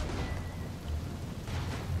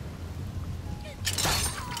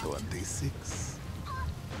 26.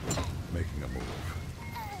 Making a move.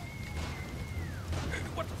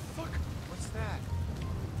 What the fuck? What's that?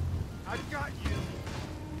 I got you.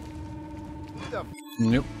 Who the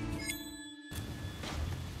Nope.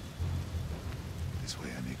 This way,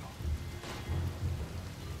 amigo.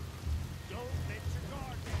 Don't let your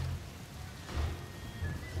guard down.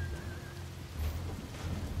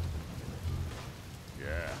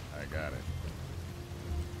 Yeah, I got it.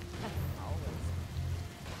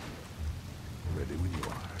 Ready when you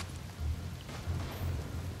are.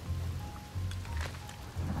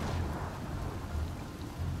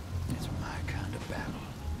 It's my kind of battle.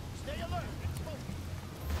 Stay alert. It's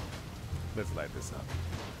focused. Let's light this up.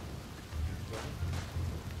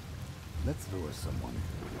 Let's lure someone.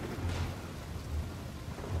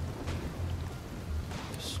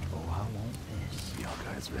 Destroy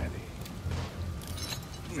is ready.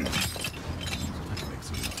 Let's make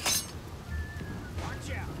some noise. Watch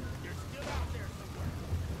out! They're still out there somewhere.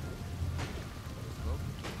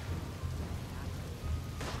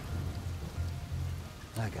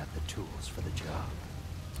 I got the tools for the job.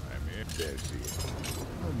 I'm in. There she is.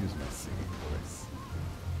 I'll use my singing voice.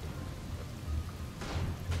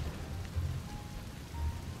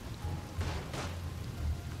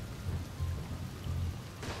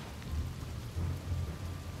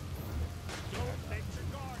 Don't let your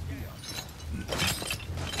guard down.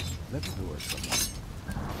 Let's lure someone.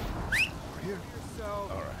 Here.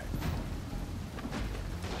 Yourself. All right.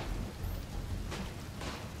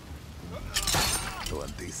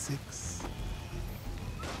 26.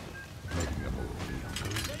 Making a move.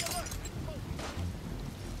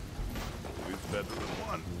 Always better than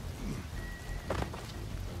one.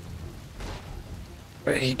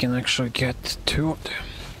 But he can actually get 2 of them.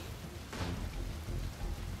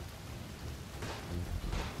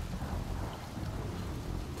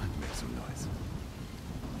 Let's make some noise.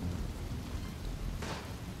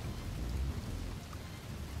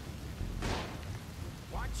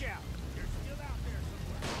 Watch out! They're still out there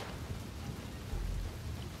somewhere.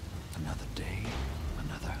 Another day,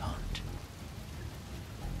 another hunt.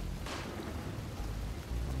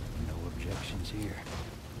 No objections here.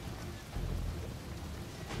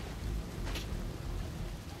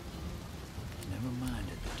 Never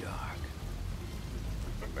minded the dark.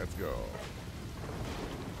 Let's go.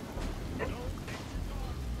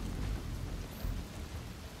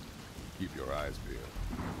 Keep your eyes peeled.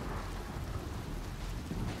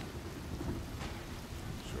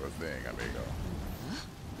 Sure thing, amigo.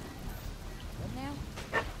 What now?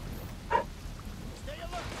 Stay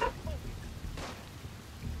alert.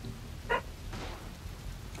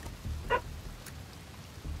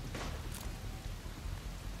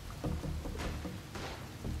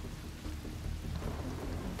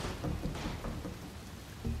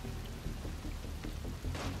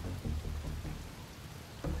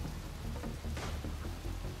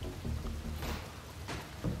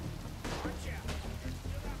 Watch out! They're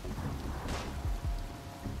still out there. On my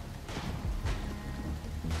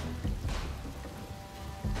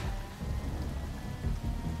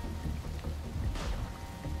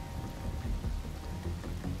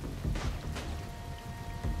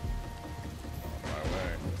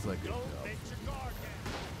way. Looks like Don't it. let your guard down.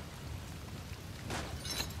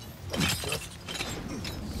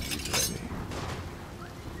 She's ready.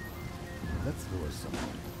 Let's lure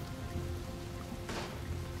someone.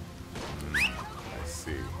 I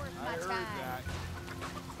see. My time.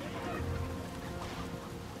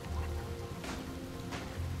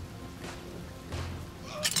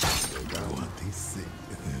 Go on,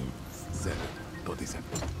 27.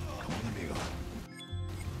 Come on, amigo.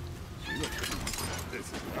 This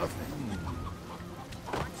is nothing.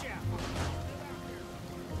 Watch out!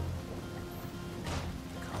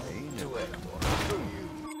 To it.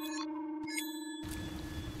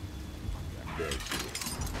 There she is.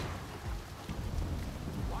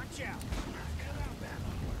 Watch out!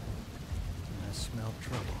 I smell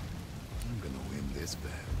trouble. I'm gonna win this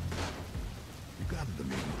bet. You got it,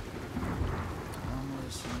 amigo. I'm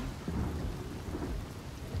listening.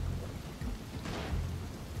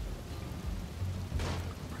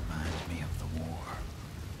 Reminds me of the war.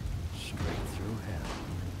 Straight through hell.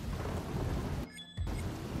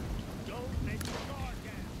 Don't let your guard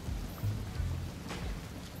down.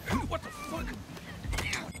 What the fuck?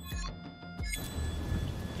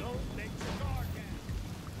 Don't let your guard down.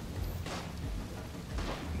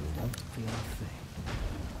 You won't feel a thing.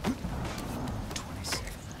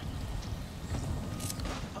 27.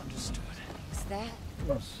 Understood. Is that?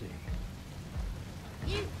 We'll see.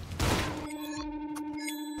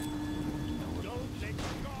 Don't let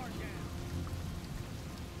your guard down.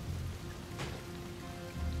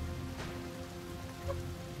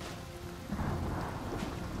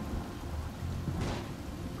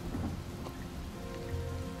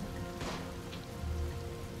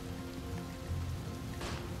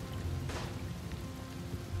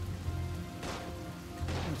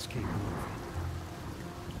 Let's keep moving.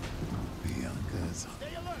 Bianca's.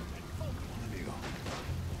 Stay alert and focus. Amigo.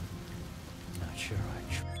 Not sure I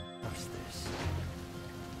trust this.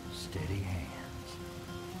 Steady hands.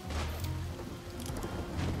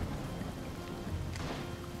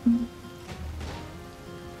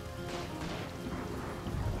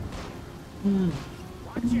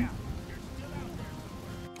 Watch out! They're still out there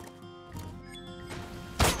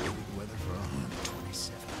somewhere. Good weather for a hunt.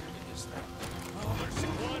 27. Oh, there's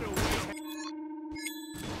some blood over there.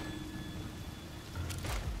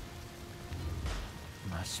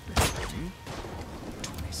 My spell.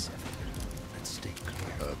 27. Let's stay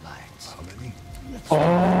clear of lights. How many?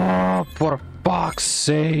 Oh, for fuck's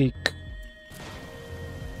sake!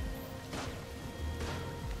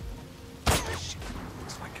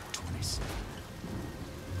 Looks like a 27.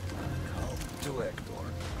 To Hector.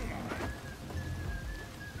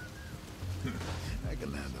 I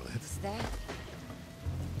can handle it. Is that?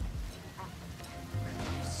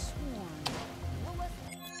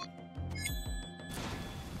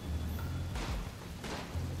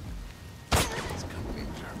 These company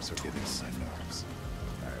germs are getting my nerves.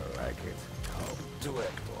 I like it. To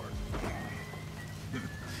Hector.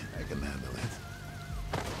 I can handle it.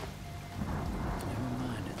 Never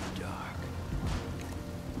mind in the dark.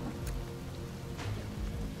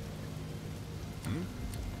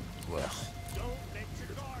 Well, Don't let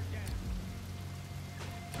your guard down.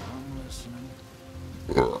 I'm listening.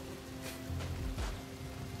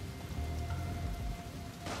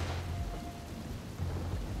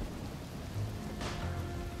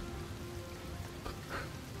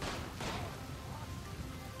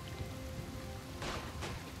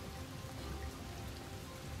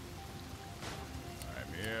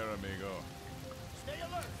 I'm here, amigo. Stay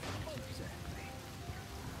alert. Exactly.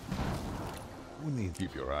 who needs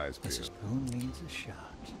Keep your eyes This peeled. spoon needs a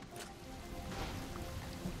shot.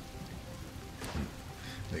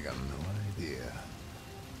 They got no idea.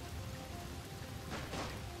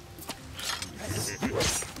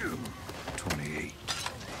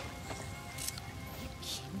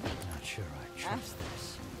 Not sure I trust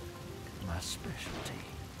this. My specialty.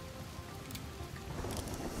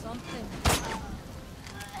 Something.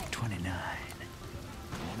 29.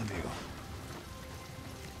 One of you.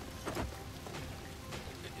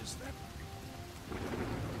 Is that?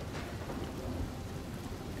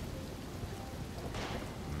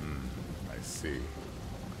 I see.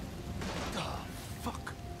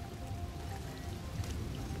 Fuck.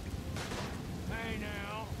 Hey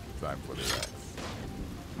now. Time for the rats.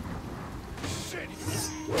 Shit.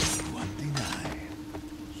 29.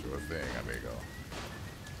 Sure thing, amigo.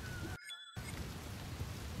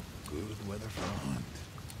 Good weather for a hunt.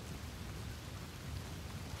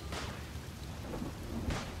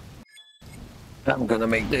 I'm gonna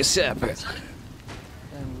make this happen.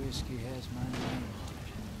 That whiskey has my name on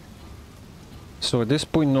it. So at this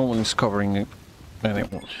point, no one is covering it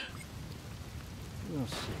anymore. We'll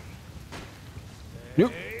see. Yep.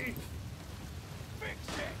 Hey.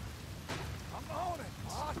 Fix it. I'm on it,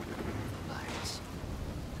 boss. Lights.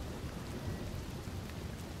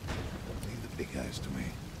 Leave the big guys to me.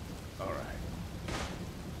 All right.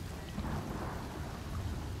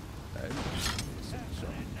 And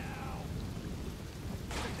Now.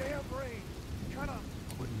 The damn rain. Kind of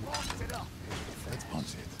locks it up. Let's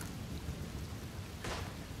punch it.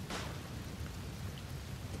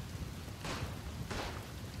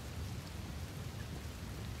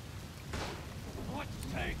 What's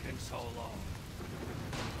taking so long?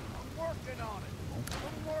 I'm working on it.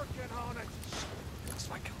 I'm working on it. Looks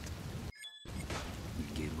like we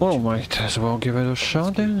get Well, might as well give it a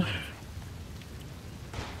shot then.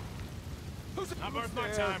 Not worth my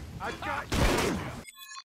time. I got you.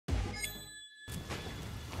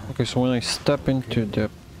 Okay, so when I step into the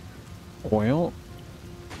oil,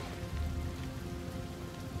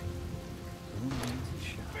 Who needs a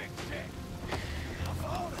shot? Fix it. I'm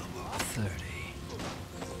on it, boss. 30.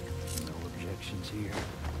 No objections here.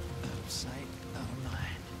 Out of sight, out of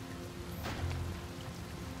mind.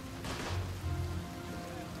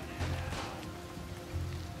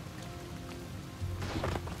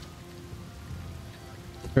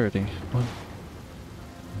 $30.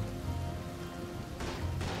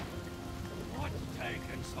 What's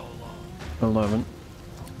taking so long? 11.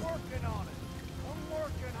 I'm working on it. I'm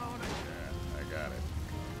working on it. yeah, I got it.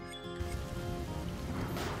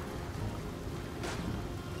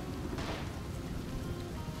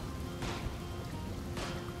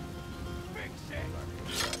 Fix it.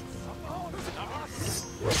 I'm on it,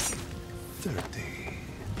 boss. 30.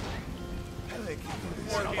 I like you.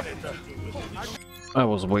 I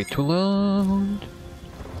was way too loud. All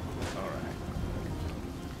right.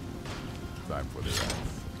 Time for the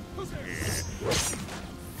rats.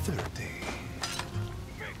 30.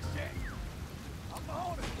 Fix it. I'm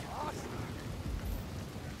on it, boss.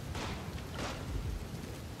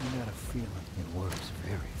 I got a feeling it works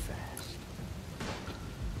very fast.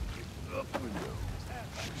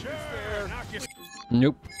 Sure. Knock your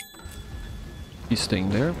Nope. He's staying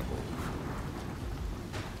there. Who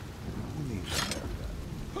needs a haircut?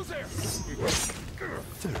 Who's there? 30.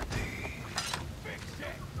 Fix it.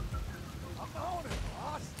 I'm on it,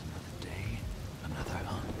 boss. Another day, another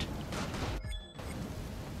hunt.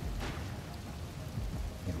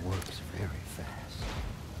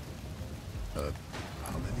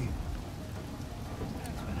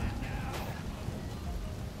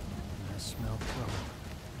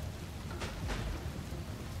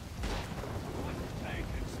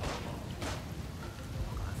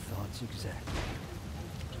 thoughts exactly.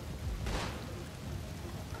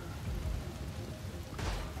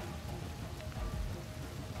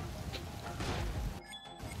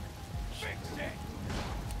 Fix it!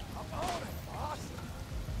 I'm on it, boss!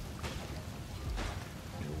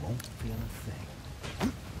 You won't feel a thing.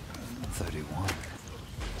 31.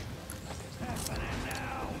 It's happening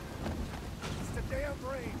now! It's the damn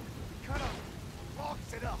rain! Cut up!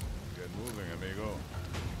 Box it up! Get moving, amigo.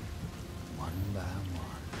 One by one.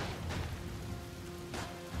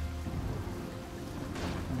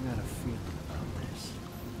 I got a feeling about this.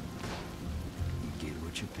 You get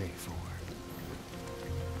what you pay for.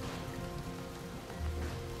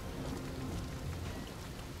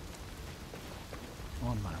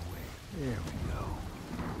 On my way. There we go.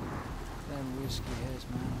 That whiskey has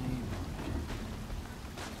my name on it.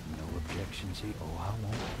 No objections here. Oh, I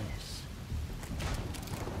want this.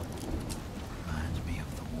 Reminds me of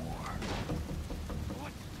the war.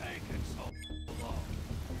 What's taking so long?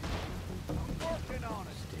 I'm working on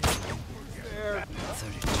it! There.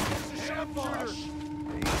 32. Sharpshooter!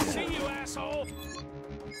 See you, asshole!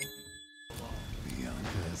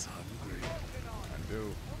 Bianca is hungry. I do.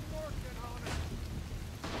 I'm working on it!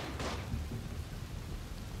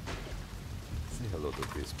 Say hello to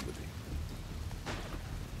this pudding.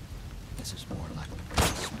 This is more like a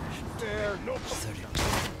smash. There! No! 32.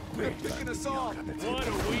 They're picking us off! What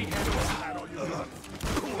are we handling?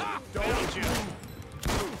 Found you!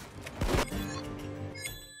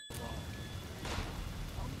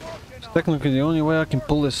 Technically, the only way I can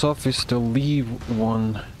pull this off is to leave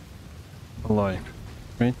one alive,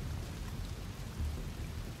 right?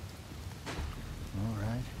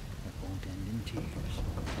 Alright, that won't end in tears.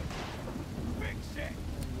 Fix it!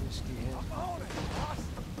 Whiskey has I'm on it, boss!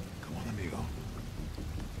 Come on, amigo.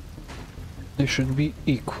 They should be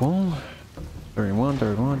equal. 31,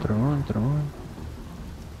 31, 31, 31.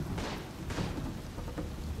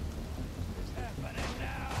 It's happening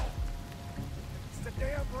now! It's the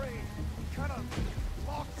damn rain! Cut up!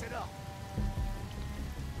 Box it up!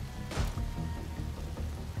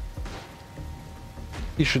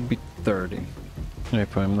 He should be 30,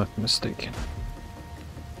 if I'm not mistaken.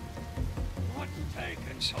 What's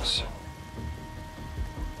taking so Six.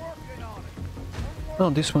 long? Working on it! No,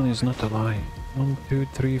 this one is not a lie. 1, 2,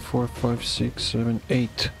 3, 4, 5, 6, 7,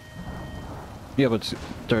 8. Yeah, but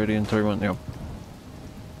 30 and 31, yeah.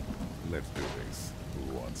 Let's do this.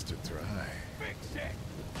 Who wants to try? Fix it!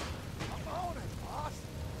 I'm on it, boss!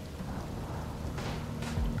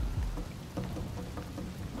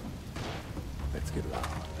 Let's get loud.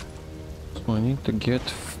 So I need to get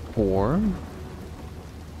 4.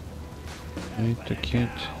 I need to get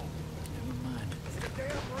never mind. It's the damn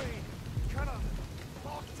rain! Cut up!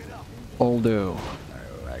 Box it up! Aldo.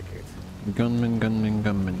 I like it. Gunman, gunman,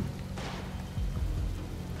 gunman.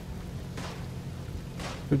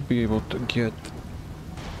 Should be able to get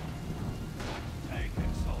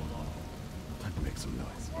Taking so long! Time to make some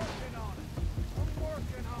noise. Working on it! I'm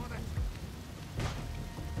working on it!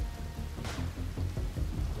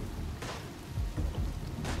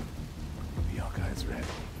 Bianca is ready.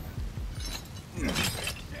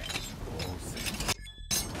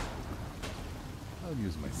 I'll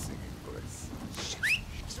use my singing voice.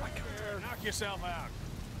 Knock yourself out!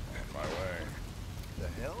 On my way. The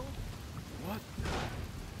hell? What?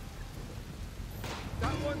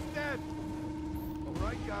 That one's dead!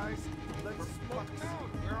 Alright, guys, let's smoke out!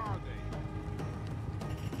 Where are they?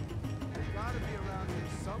 They gotta be around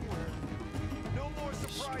here somewhere. No more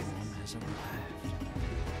surprises! Storm has arrived.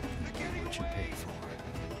 They're getting What you away! pay for.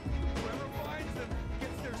 Whoever finds them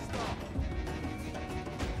gets their stuff!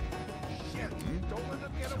 Shit! Don't let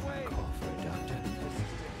them get away! Call for a doctor. This is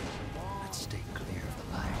taking too long. Let's stay clear of the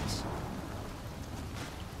lights.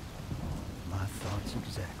 My thoughts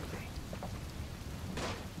exactly.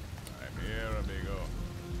 I'm here, amigo.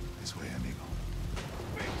 This way, amigo.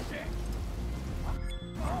 Fix it! I'm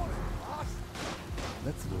on it, boss!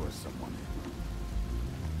 Let's lure someone in.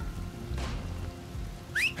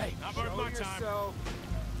 Hey, not worth my time!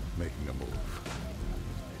 Making a move.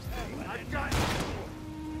 I've got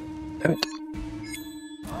Damn it.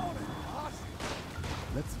 on it, boss!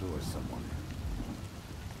 Let's lure someone in.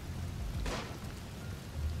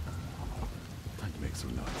 Time to make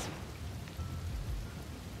some noise.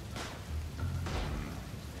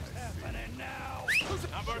 Happening now!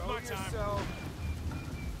 Not worth my time!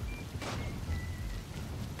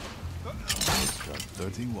 Struck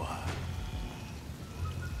 31.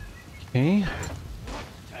 Okay,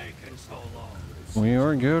 Taking so long! we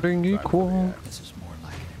are getting equal. This is more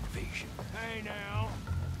like an invasion. Hey now!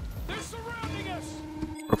 They're surrounding us!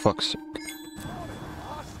 For fuck's sake.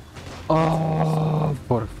 Oh,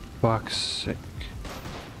 for fuck's sake.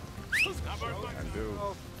 Can do.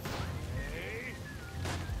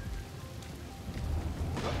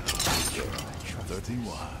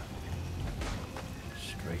 31.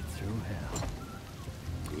 Straight through hell.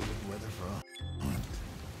 Good weather for a hunt.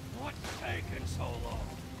 What's taking so long?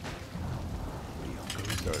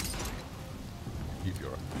 Good. Keep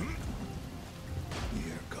your...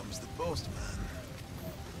 Here comes the postman.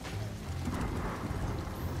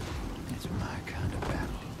 It's my kind of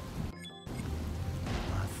battle.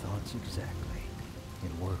 My thoughts exactly.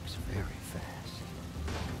 It works very fast.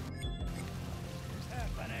 What's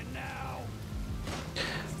happening now?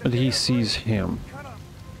 But he sees him. Kind of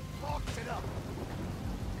locks it up.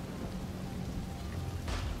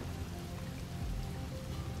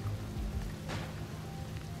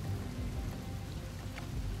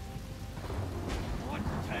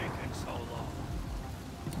 What's taking so long?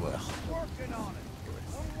 Well, Working on it.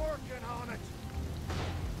 I'm working on it.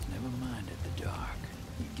 never minded the dark.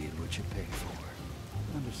 You get what you pay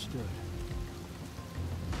for. Understood.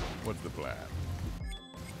 What's the plan?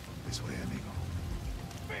 This way, amigo.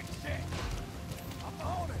 Fix it. I'm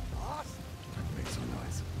on it, boss. Make some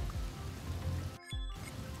noise.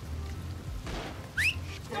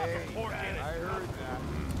 I heard that.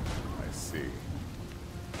 I see.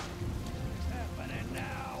 What's happening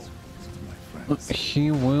now? My friends.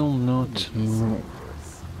 He will not move.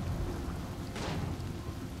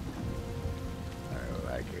 I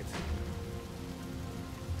like it.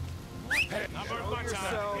 Number one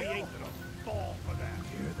time. He ain't gonna fall for that.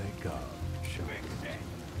 Here they come. Sure. Fix it.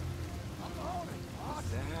 I'm on it, boss.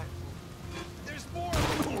 There's more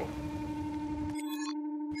of them.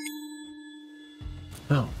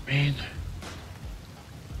 Oh man.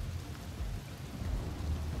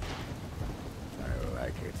 I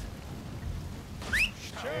like it.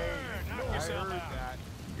 Sure, knock yourself out.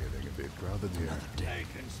 Getting a bit crowded here.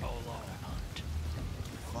 Taking so long. Hunt.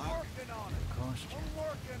 I'm working on it. Cost you. I'm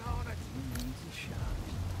working on it. Who needs a shot?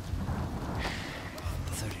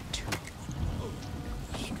 32.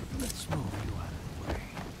 Let's move you out of the way.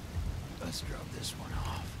 Let's drop this one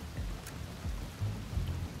off.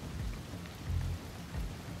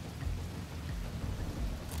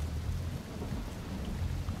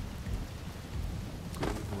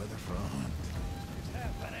 Good weather for a hunt. What's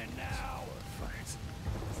happening now? Fight.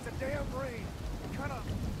 It's the damn rain. Kind of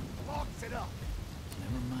locks it up.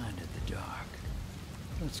 Never minded the dark.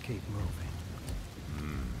 Let's keep moving.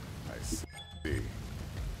 I see.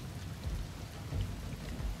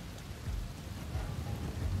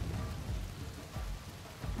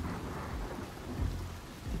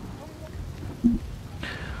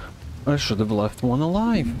 I should have left one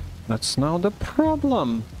alive. That's now the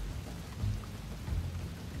problem.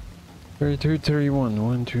 32, 31,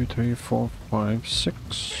 1, 2, 3, 4, 5, 6.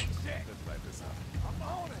 Fix it. I'm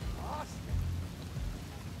on it, boss.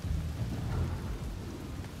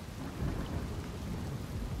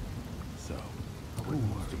 So, I wouldn't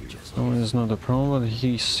worry just No, it's not a problem, but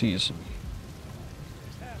he sees me.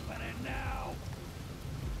 What's happening now?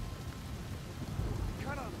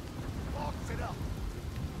 Kind of locks it up.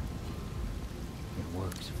 It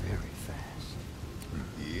works very fast.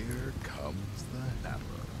 Here comes the hammer.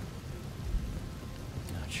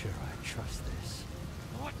 Not sure I trust this.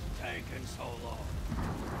 What's taking so long?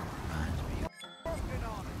 Reminds me of Working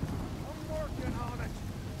on it. I'm working on it.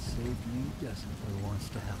 saved me doesn't who wants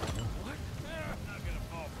to help her. What? I'm not gonna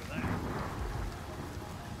fall for that.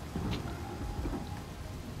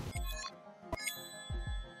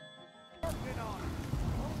 Working on it.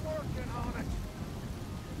 I'm working on it.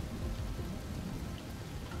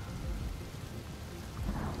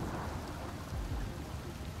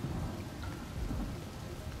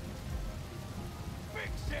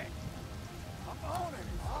 Fix it. I'm on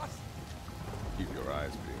it, boss. Keep your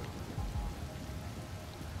eyes peeled.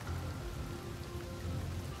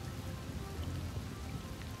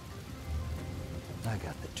 I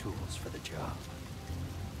got the tools for the job.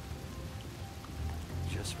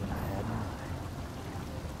 Just what I had in mind.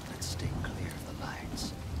 Let's stay clear of the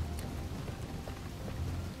lights.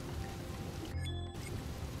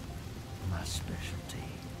 My specialty.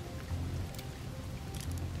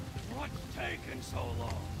 What's taking so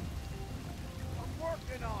long? I'm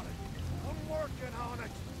working on it. I'm working on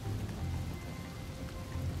it.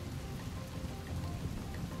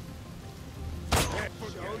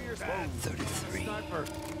 Show your 33.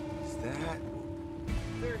 Is that?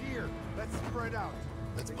 They're here. Let's spread out.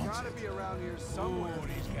 They gotta be around here somewhere. Oh,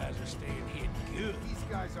 these guys are staying hidden good. These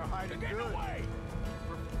guys are hiding good. Away.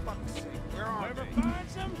 For fuck's sake, where are Whoever they?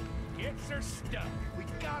 finds them gets her stuck. We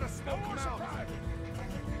gotta smoke them out.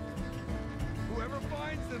 Whoever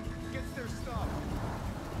finds them gets their stuff.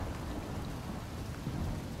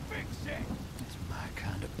 my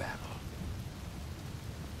kind of battle.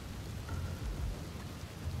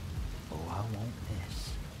 Oh, I won't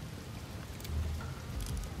miss.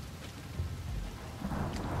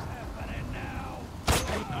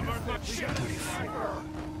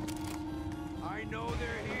 I know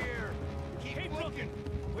they're here. Keep looking.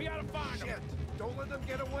 We gotta find Shit. them. Don't let them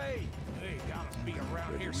get away. They gotta be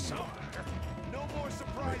around here somewhere. No more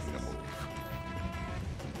surprises.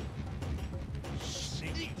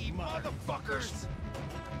 Sneaky Motherfuckers.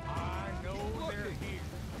 I know they're here.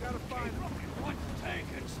 Gotta find them. What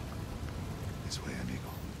tankers? This way, amigo.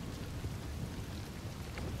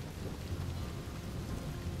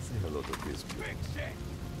 Say hello to this. Big shit.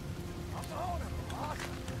 I'm on him, boss.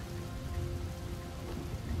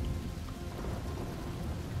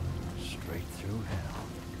 Straight through hell.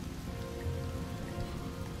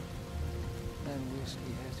 And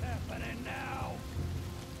whiskey has Happening now.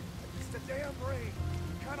 It's the damn rain.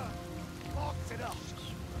 Kinda locks it up.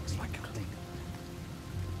 looks like a thing.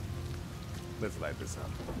 Let's light this up.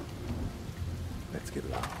 Let's get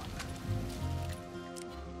loud.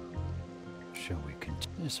 Shall we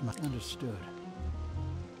continue? Yes, understood.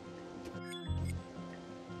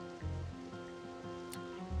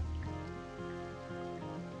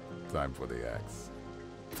 Time for the axe.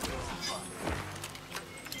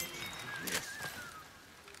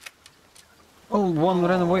 Oh, one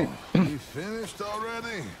ran away. We finished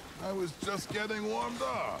already? I was just getting warmed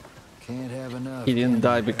up. Can't have enough. He didn't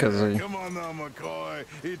die because Come on now, McCoy.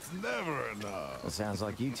 It's never enough. Well, sounds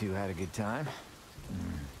like you two had a good time.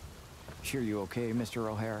 Sure you okay, Mr.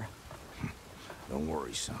 O'Hara? Don't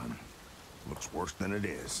worry, son. Looks worse than it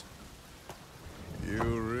is. You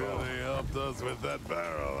really helped us with that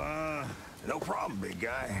barrel, huh? No problem, big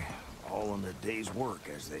guy. All in the day's work,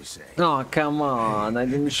 as they say. Oh, come on. I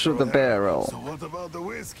didn't shoot the barrel. So what about the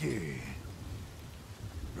whiskey?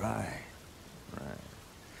 Right.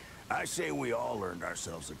 I say we all earned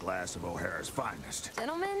ourselves a glass of O'Hara's finest.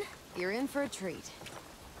 Gentlemen, you're in for a treat.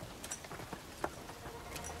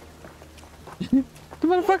 The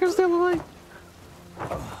motherfucker's still alive.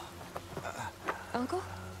 Uncle?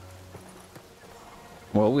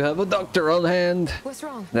 Well, we have a doctor on hand. What's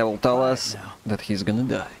wrong? That will tell us that he's gonna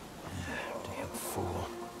die. Damn fool.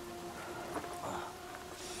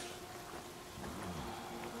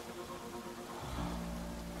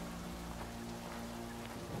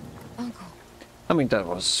 Uncle. I mean, that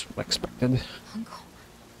was expected. Uncle.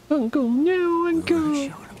 Uncle, no, Uncle.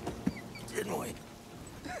 Showed him, didn't we?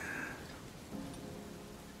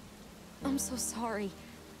 I'm so sorry.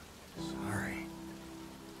 Sorry.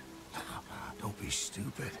 Don't be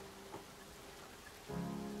stupid.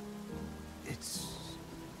 It's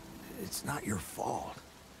not your fault.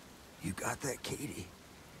 You got that, Katie.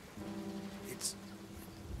 It's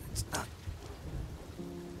not.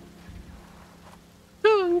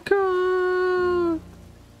 Uncle.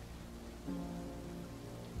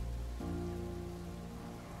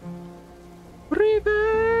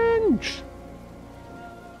 Revenge.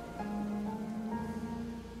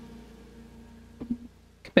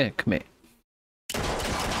 Come here.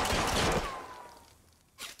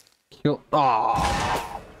 Kill.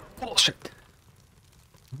 Oh, bullshit.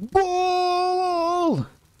 Bull.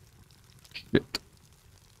 Shit.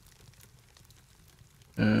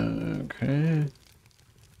 Okay.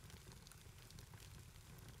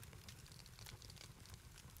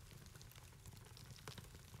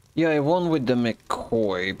 Yeah, I won with the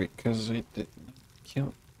McCoy because I did not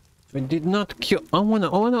kill. I did not kill. I wanna.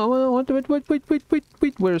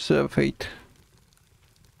 Wait. Where's Fate?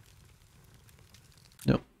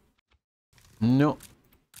 No.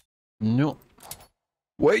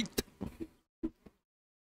 Wait.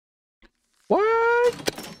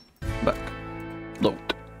 What? Back. Load.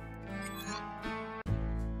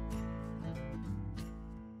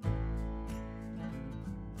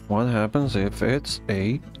 What happens if it's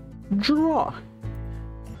a draw?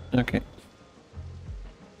 Okay.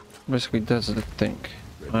 Basically, that's the thing.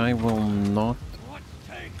 I will not What's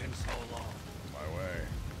taking so long? My way.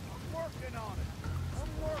 I'm working on it.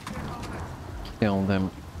 kill them.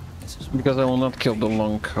 Because I will not kill the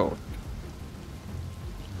long coat. I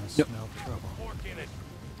Yep. smell trouble. Fork in it.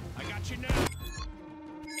 I got you now.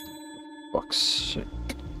 Fuck's sake.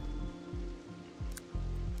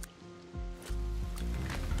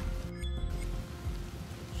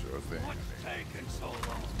 Sure thing. What's taking so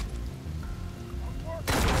long?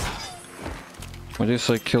 At least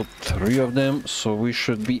I killed 3 of them, so we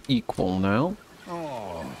should be equal now.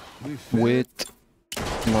 Oh, we finished. With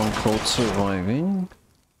long coat surviving.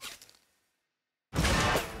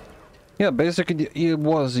 Yeah, basically it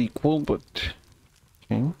was equal, but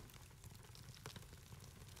okay.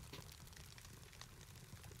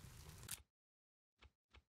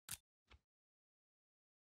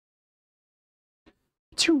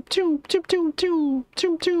 choo choo choo choo choo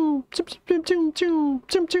choo choo choo choo choo choo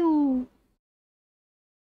choo choo.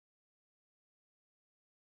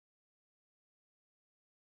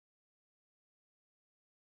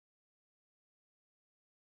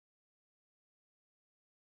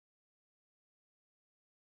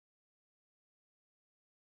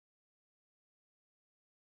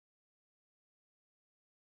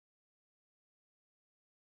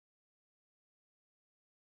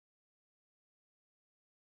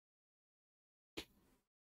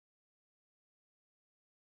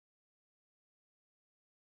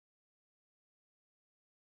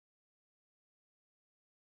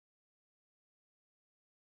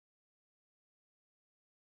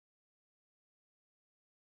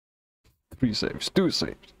 Three saves, two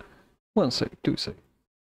saves, one save, two save.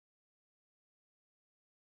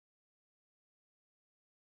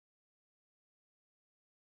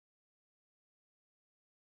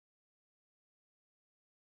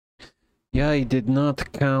 Yeah, I did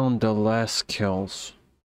not count the last kills.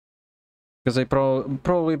 Because I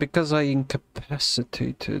probably because I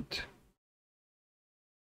incapacitated.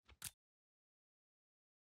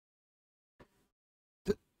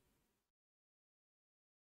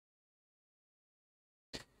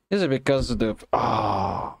 Is it because of the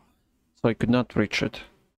so I could not reach it?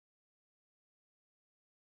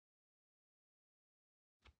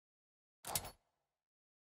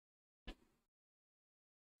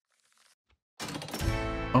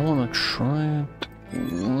 I wanna try it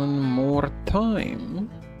one more time.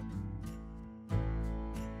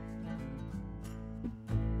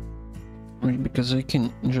 Because I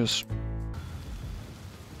can just.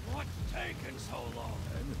 What's taking so long?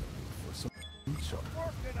 I'm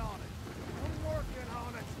working on it. I'm working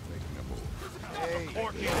on it. Making a move. Hey.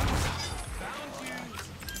 Porky. Found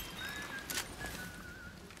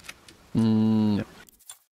you.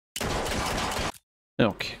 No.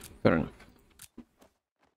 Okay, fair enough.